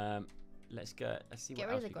 No. Let's go. Let's see Get what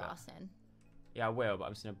rid else of the we got. grass then. Yeah, I will, but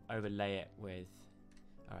I'm just gonna overlay it with.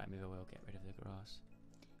 All right, maybe I will get rid of the grass.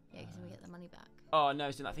 Yeah, because then we get the money back. Oh no,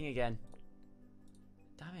 it's doing that thing again.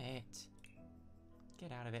 Damn it.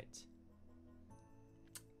 Get out of it.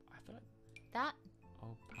 I feel like That?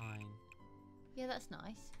 old pine. Yeah, that's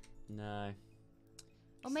nice. No.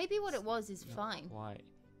 Or maybe what it was is Not fine. Quite.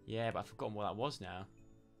 Yeah, but I've forgotten what that was now.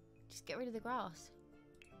 Just get rid of the grass.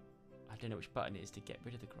 I don't know which button it is to get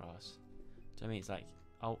rid of the grass. Do you know what I mean? It's like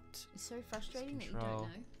Alt. It's so frustrating that you Control.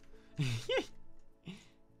 don't know.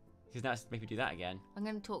 Because now it's making me do that again. I'm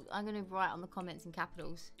gonna write on the comments in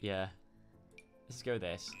capitals. Yeah. Let's go with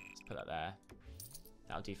this. Let's put that there.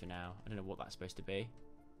 That'll do for now. I don't know what that's supposed to be.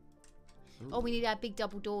 Ooh. Oh, we need our big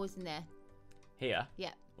double doors in there. Here?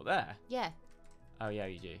 Yeah. Well, there? Yeah. Oh, yeah,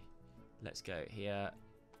 you do. Let's go here.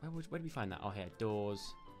 Where did we find that? Oh, here.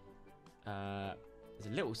 Doors. There's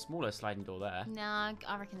a little smaller sliding door there. Nah,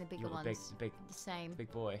 I reckon the bigger You want ones. the The same.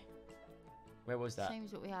 big boy. Where was that? Same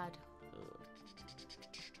as what we had.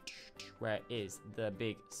 Where is the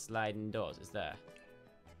big sliding doors? It's there.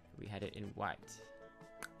 We had it in white.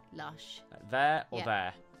 Lush. Like there or Yeah.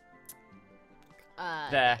 there? There.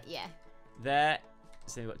 There. Yeah. There.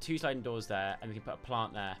 So we've got two sliding doors there, and we can put a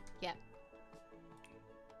plant there. Yeah.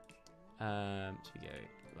 So we go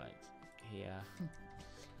like here.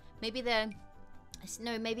 Maybe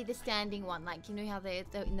maybe the standing one. Like, you know how they're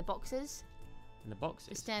in the boxes? In the The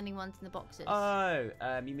boxes. standing ones in the boxes. Oh,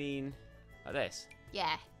 you mean like this?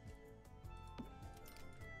 Yeah.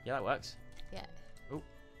 Yeah, that works. Yeah. Oh,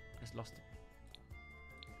 I just lost it.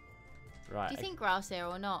 Right. Do you think grass there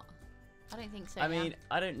or not? I don't think so. I yeah. mean,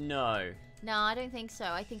 I don't know. No, I don't think so.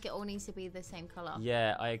 I think it all needs to be the same colour.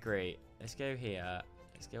 Yeah, I agree. Let's go here.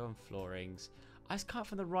 Let's go on floorings. I just can't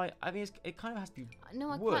find the right. I mean, it kind of has to be No,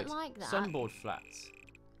 I wood. quite like that. Sunboard flats.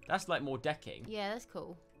 That's like more decking. Yeah, that's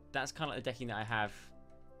cool. That's kind of like the decking that I have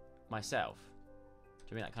myself. Do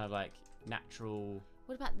you mean that kind of like natural?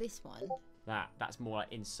 What about this one? That's more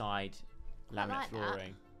like inside Laminate like that.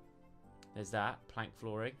 flooring. There's that. Plank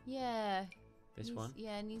flooring. Yeah. This one.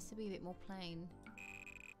 Yeah, it needs to be a bit more plain.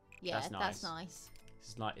 Yeah, That's that's nice.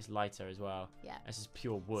 nice. It's lighter as well. Yeah. This is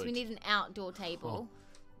pure wood. So we need an outdoor table.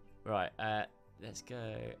 Right, let's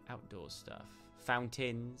go outdoor stuff.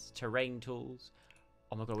 Fountains, terrain tools.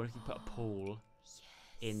 Oh my god, what if we put a pool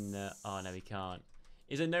in the... Oh no, we can't.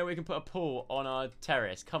 Is there no way we can put a pool on our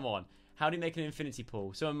terrace? Come on. How do you make an infinity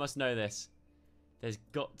pool? Someone must know this. There's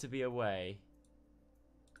got to be a way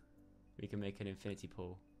we can make an infinity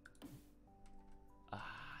pool. Ah,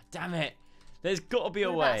 damn it. There's got to be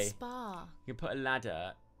a What about way. a spa? You can put a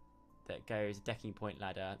ladder that goes, a decking point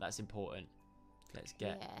ladder. That's important. Let's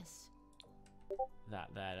get Yes. that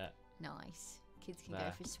there. Nice. Kids can There.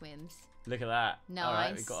 go for swims. Look at that. All right,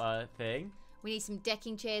 we've Nice. got a thing. We need some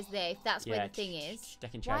decking chairs there, if that's where the thing is.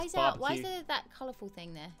 Decking chairs. Why is barbecue. there that colourful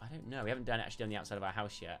thing there? I don't know. We haven't actually done the outside of our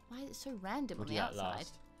house yet. Why is it so random We'll on do the that outside?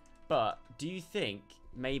 last. But do you think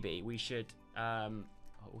maybe we should? Oh,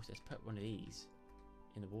 also, let's put one of these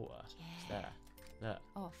in the water. It's Yeah. there. Look,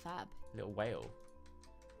 Oh, fab. little whale.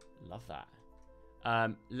 Love that.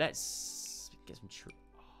 Let's get some.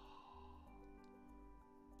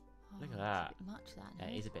 Look at Oh, that. it's a bit much, that. Yeah,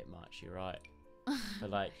 no? it is a bit much. You're right. But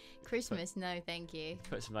like, Christmas, no, thank you.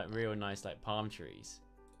 put some like real nice like palm trees.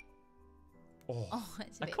 Oh, Oh,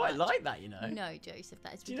 it's a I bit quite much. like that. You know. No, Joseph,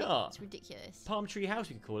 that is Do you ridiculous. not? It's ridiculous. Palm tree house,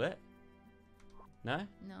 we could call it. No?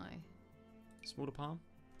 No, Smaller palm?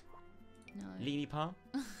 no, Leany palm?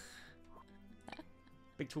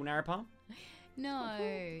 Big tall narrow palm?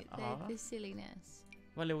 no. Aw. The silliness.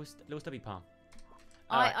 Well, little stubby palm.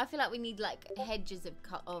 Alright, I feel like we need like hedges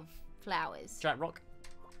of flowers. giant rock.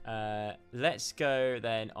 Let's go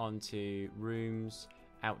then on to rooms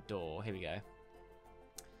outdoor. Here we go.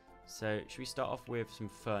 So should we start off with some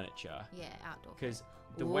furniture? Yeah, outdoor. Because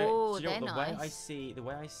the way, Ooh, do you know what, they're the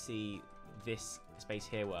way I see this space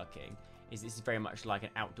here working is this is very much like an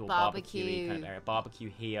outdoor Barbecue. barbecue kind of area. Barbecue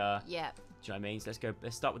here. Yeah, Do you know what I mean? So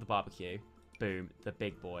let's start with the barbecue. Boom, the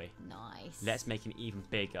big boy. nice. Let's make him even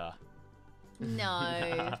bigger.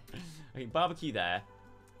 No. Okay, barbecue there,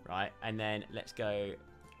 right? And then let's go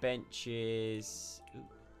benches. Ooh,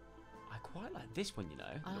 I quite like this one, you know.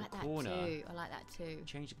 I Little like that corner. too. I like that too.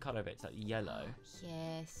 Change the colour a bit. It's like yellow.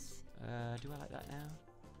 Yes. Do I like that now?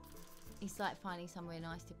 It's like finding somewhere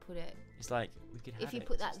nice to put it. It's like we could have If you it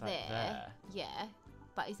put that just like there, yeah.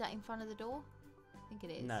 But is that in front of the door? I think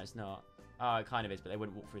it is. No, it's not. Oh, it kind of is, but they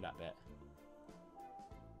wouldn't walk through that bit.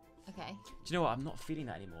 Okay. Do you know what? I'm not feeling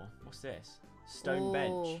that anymore. What's this? Stone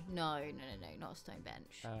bench. Oh, no, not a stone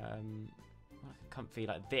bench. Like a comfy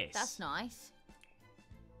like this. That's nice.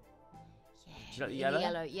 Yeah. Do you like the in yellow?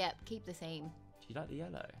 yellow, yep. Keep the theme. Do you like the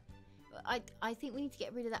yellow? I think we need to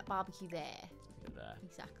get rid of that barbecue there. Look at there.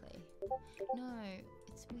 Exactly. No,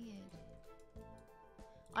 it's weird.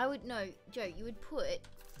 I would no, Joe. You would put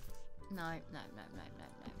no.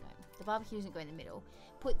 The barbecue doesn't go in the middle.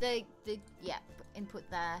 Put the yep, and put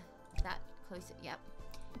that closer. Yep.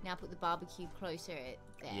 Now put the barbecue closer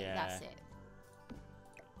there. Yeah. That's it.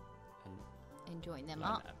 And And join them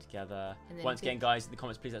line up. that up together. And then Once big- again, guys, in the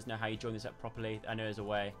comments, please let us know how you join this up properly. I know there's a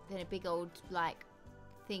way. Then a big old like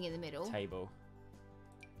thing in the middle. Table.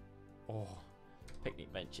 Oh,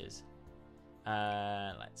 picnic benches.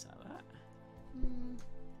 Let's have that. Mm,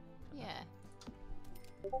 yeah.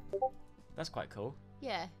 That's quite cool.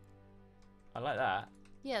 Yeah. I like that.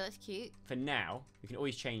 Yeah, that's cute. For now, we can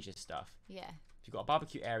always change this stuff. Yeah. So you've got a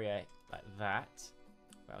barbecue area like that.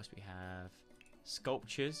 What else do we have?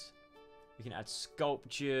 Sculptures. We can add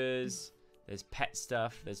sculptures. There's pet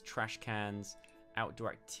stuff. There's trash cans.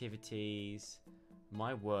 Outdoor activities.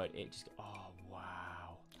 My word, it just... Oh,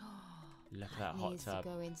 wow. Look at that hot needs tub. to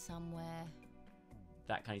go in somewhere.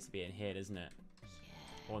 That kind of needs to be in here, doesn't it? Yeah.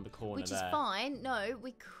 Or on the corner Which there. is fine. No,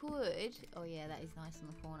 we could. Oh yeah, that is nice on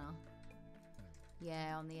the corner.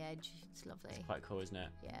 Yeah, on the edge. It's lovely. It's quite cool, isn't it?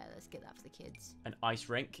 Yeah, let's get that for the kids. An ice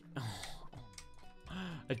rink.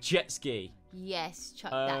 A jet ski. Yes,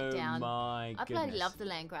 chuck Oh that down. my I goodness. bloody love the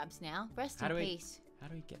land grabs now. Rest How in do we- peace. How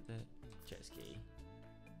do we get the jet ski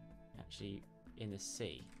actually in the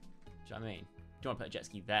sea? Do you know what I mean? You don't want to put a jet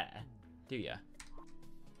ski there, do you?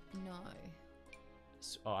 No.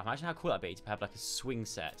 Oh, imagine how cool that'd be to have like a swing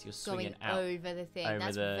set. You're swinging Going out. over the thing. over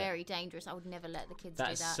That's the- very dangerous. I would never let the kids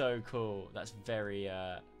That's do that. so cool. That's very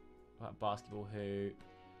like basketball hoop.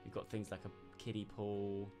 You've got things like a kiddie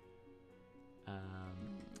pool.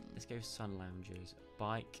 Let's go sun lounges.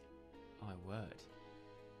 Bike. Oh my word.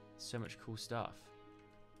 So much cool stuff.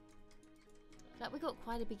 Like we've got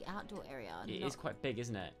quite a big outdoor area. And It not, is quite big,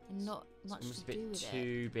 isn't it? and not It's much almost to a do bit with it.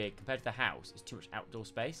 too big compared to the house. It's too much outdoor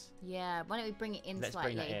space. Yeah. Why don't we bring it in Let's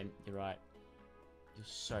slightly? bring that in. You're right. You're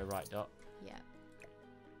so right, Dot. Yeah.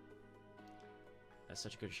 That's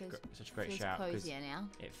such a good, Feels- such a great Feels shout. 'Cause cozier now.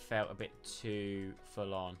 it felt a bit too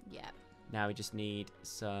full on. Yeah. Now we just need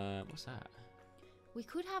some. What's that? We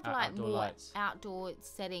could have Out- like outdoor more lights. outdoor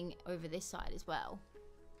setting over this side as well.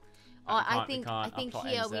 We I can't- we think can't. I think Our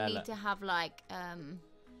plot here ends we there, need look. to have like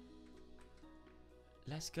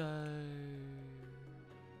Let's go.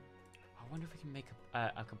 I wonder if we can make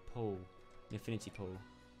like a pool, an infinity pool.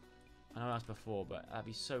 I know that's before, but that'd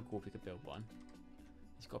be so cool if we could build one.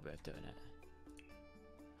 It's got a bit of doing it.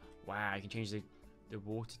 Wow, you can change the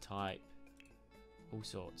water type, all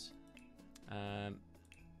sorts.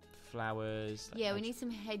 Flowers. Like yeah, we hedge- need some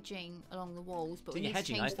hedging along the walls, but we Doing need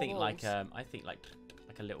hedging, to change the walls. I think like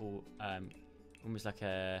a little almost like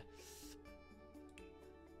a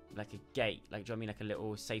gate, like, do you know what I mean, like a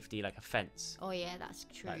little safety, like a fence, Oh yeah, that's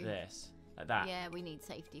true. like this, like that. Yeah, we need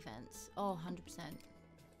safety fence. Oh, 100%.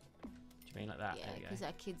 Do you mean like that? Yeah, There we go. because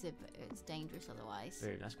our kids are it's dangerous otherwise.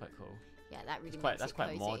 Boom, that's quite cool. Yeah, that really It's quite- makes that's it quite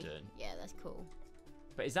cozy. modern. Yeah, that's cool.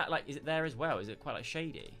 But is that like, is it there as well? Is it quite like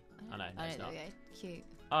shady? Oh no, Oh, it's there not. we go. Cute.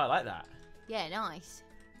 Oh, I like that. Yeah, nice.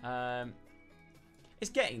 It's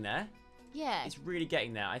getting there. Yeah. It's really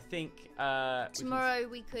getting there. I think Tomorrow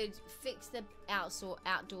we could fix the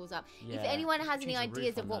outdoors up. If Yeah, anyone has change any the roof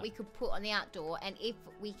ideas on of what that. we could put on the outdoor, and if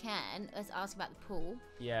we can, let's ask about the pool.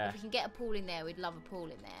 Yeah, If we can get a pool in there, we'd love a pool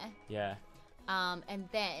in there. yeah. And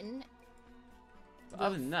then But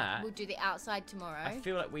other than that, we'll do the outside tomorrow. I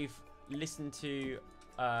feel like we've listened to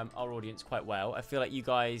our audience quite well. I feel like you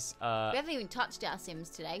guys. We haven't even touched our Sims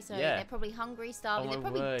today, so Yeah. they're probably hungry, starving. Oh they're my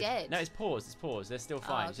probably word. dead. No, it's paused. It's paused. They're still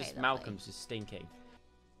fine. It's okay, just lovely. Malcolm's just stinking.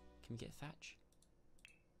 Can we get Thatch?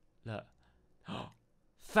 Look.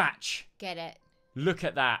 Thatch! Get it. Look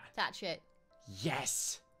at that. Thatch it.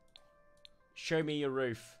 Yes. Show me your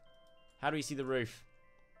roof. How do we see the roof?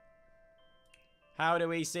 How do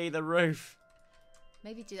we see the roof?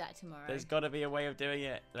 Maybe do that tomorrow. There's got to be a way of doing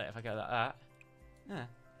it. Look, if I go like that. Yeah.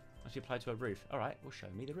 Must be applied to a roof. All right. Well, show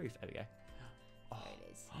me the roof. There we go. Oh. There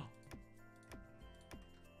it is.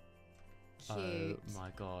 Oh Cute. my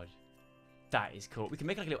god. That is cool. We can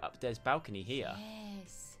make like a little upstairs balcony here,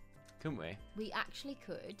 Yes. couldn't we? We actually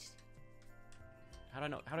could. How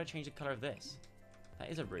do I change the colour of this? That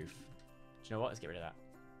is a roof. Do you know what? Let's get rid of that.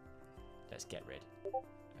 Let's get rid.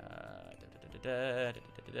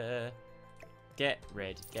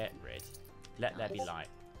 Get rid. Let there be Nice. light.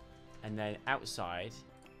 And then outside,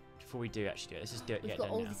 before we do actually do it, let's just do it. We've Get got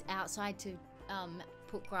done all now. this outside to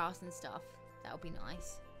put grass and stuff. That would be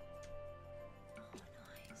nice. Oh,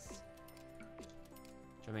 nice. Do you know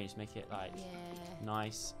what I mean? Just make it like Yeah,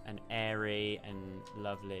 nice and airy and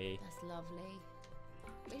lovely. that's lovely.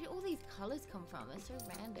 Where did all these colours come from? They're so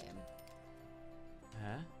random.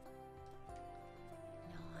 Huh?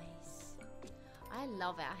 Nice. I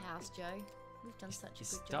love our house, Joe. We've done such a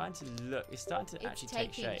It's good job. starting to look. It's starting to It's actually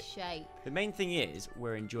take taking shape. shape. The main thing is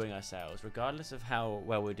we're enjoying ourselves, regardless of how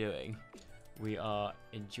well we're doing. We are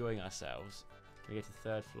enjoying ourselves. Can we go to the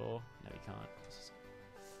third floor? No, we can't.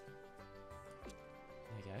 There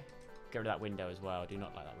you go. Get rid of that window as well. I do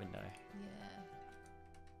not like that window. Yeah.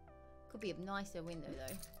 Could be a nicer window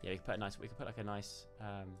though. Yeah, we could put a nice. We could put like a nice,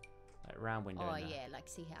 like round window. Oh in there. yeah, like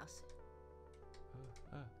sea house.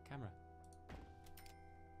 Oh, camera.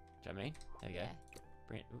 Do you know what I mean? There we go. Yeah.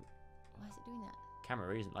 Bring it. Ooh. Why is it doing that? Camera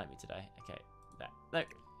really isn't like me today. Okay, there. Look,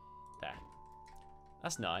 there.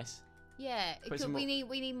 That's nice. Yeah, Put some we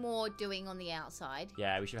need more doing on the outside.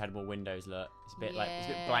 Yeah, we should have had more windows. Look, it's a bit like it's a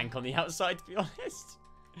bit Yeah. blank on the outside, to be honest.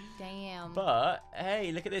 Damn. But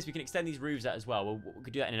hey, look at this. We can extend these roofs out as well. We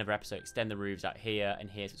could do that in another episode. Extend the roofs out here and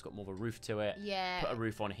here, so it's got more of a roof to it. yeah. Put a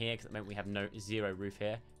roof on here because at the moment we have zero roof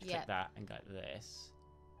here. Yeah. Click that and go like this.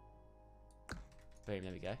 Boom.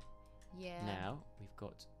 There we go. Yeah. Now we've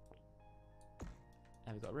got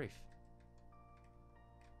a roof.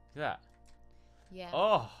 Look at that. Yeah.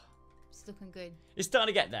 Oh, It's looking good. it's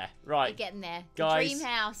starting to get there. Right, We're getting there. guys. The dream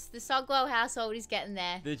house. The Sogwell household is getting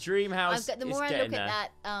there. the dream house The is more I getting look there. at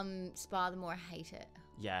that spa, the more I hate it.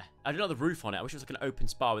 Yeah, I don't know the roof on it. I wish it was like an open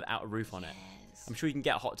spa without a roof on it. Yes. I'm sure you can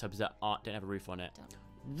get hot tubs that don't have a roof on it. Don't-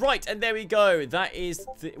 Right, and there we go. That is,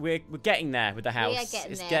 we're getting there with the house.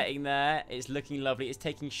 getting it's there. getting there. It's looking lovely. It's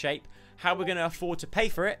taking shape. How we're going to afford to pay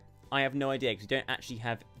for it, I have no idea because we don't actually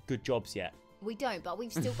have good jobs yet. We don't, but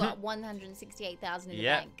we've still got 168,000 in the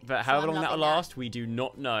Yeah, bank. but so however I'm long that'll loving that. last, we do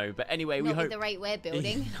not know. But anyway, we Not hope. with the rate we're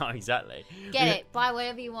building. No, exactly. Get We- it. Buy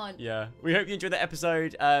whatever you want. Yeah, we hope you enjoyed that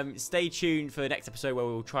episode. Stay tuned for the next episode where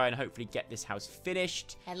we'll try and hopefully get this house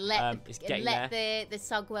finished. And let, It's and getting let the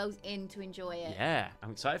Sugwells in to enjoy it. Yeah,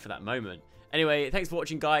 I'm excited for that moment. Anyway, thanks for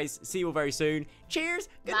watching, guys. See you all very soon. Cheers.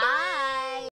 Goodbye. Bye.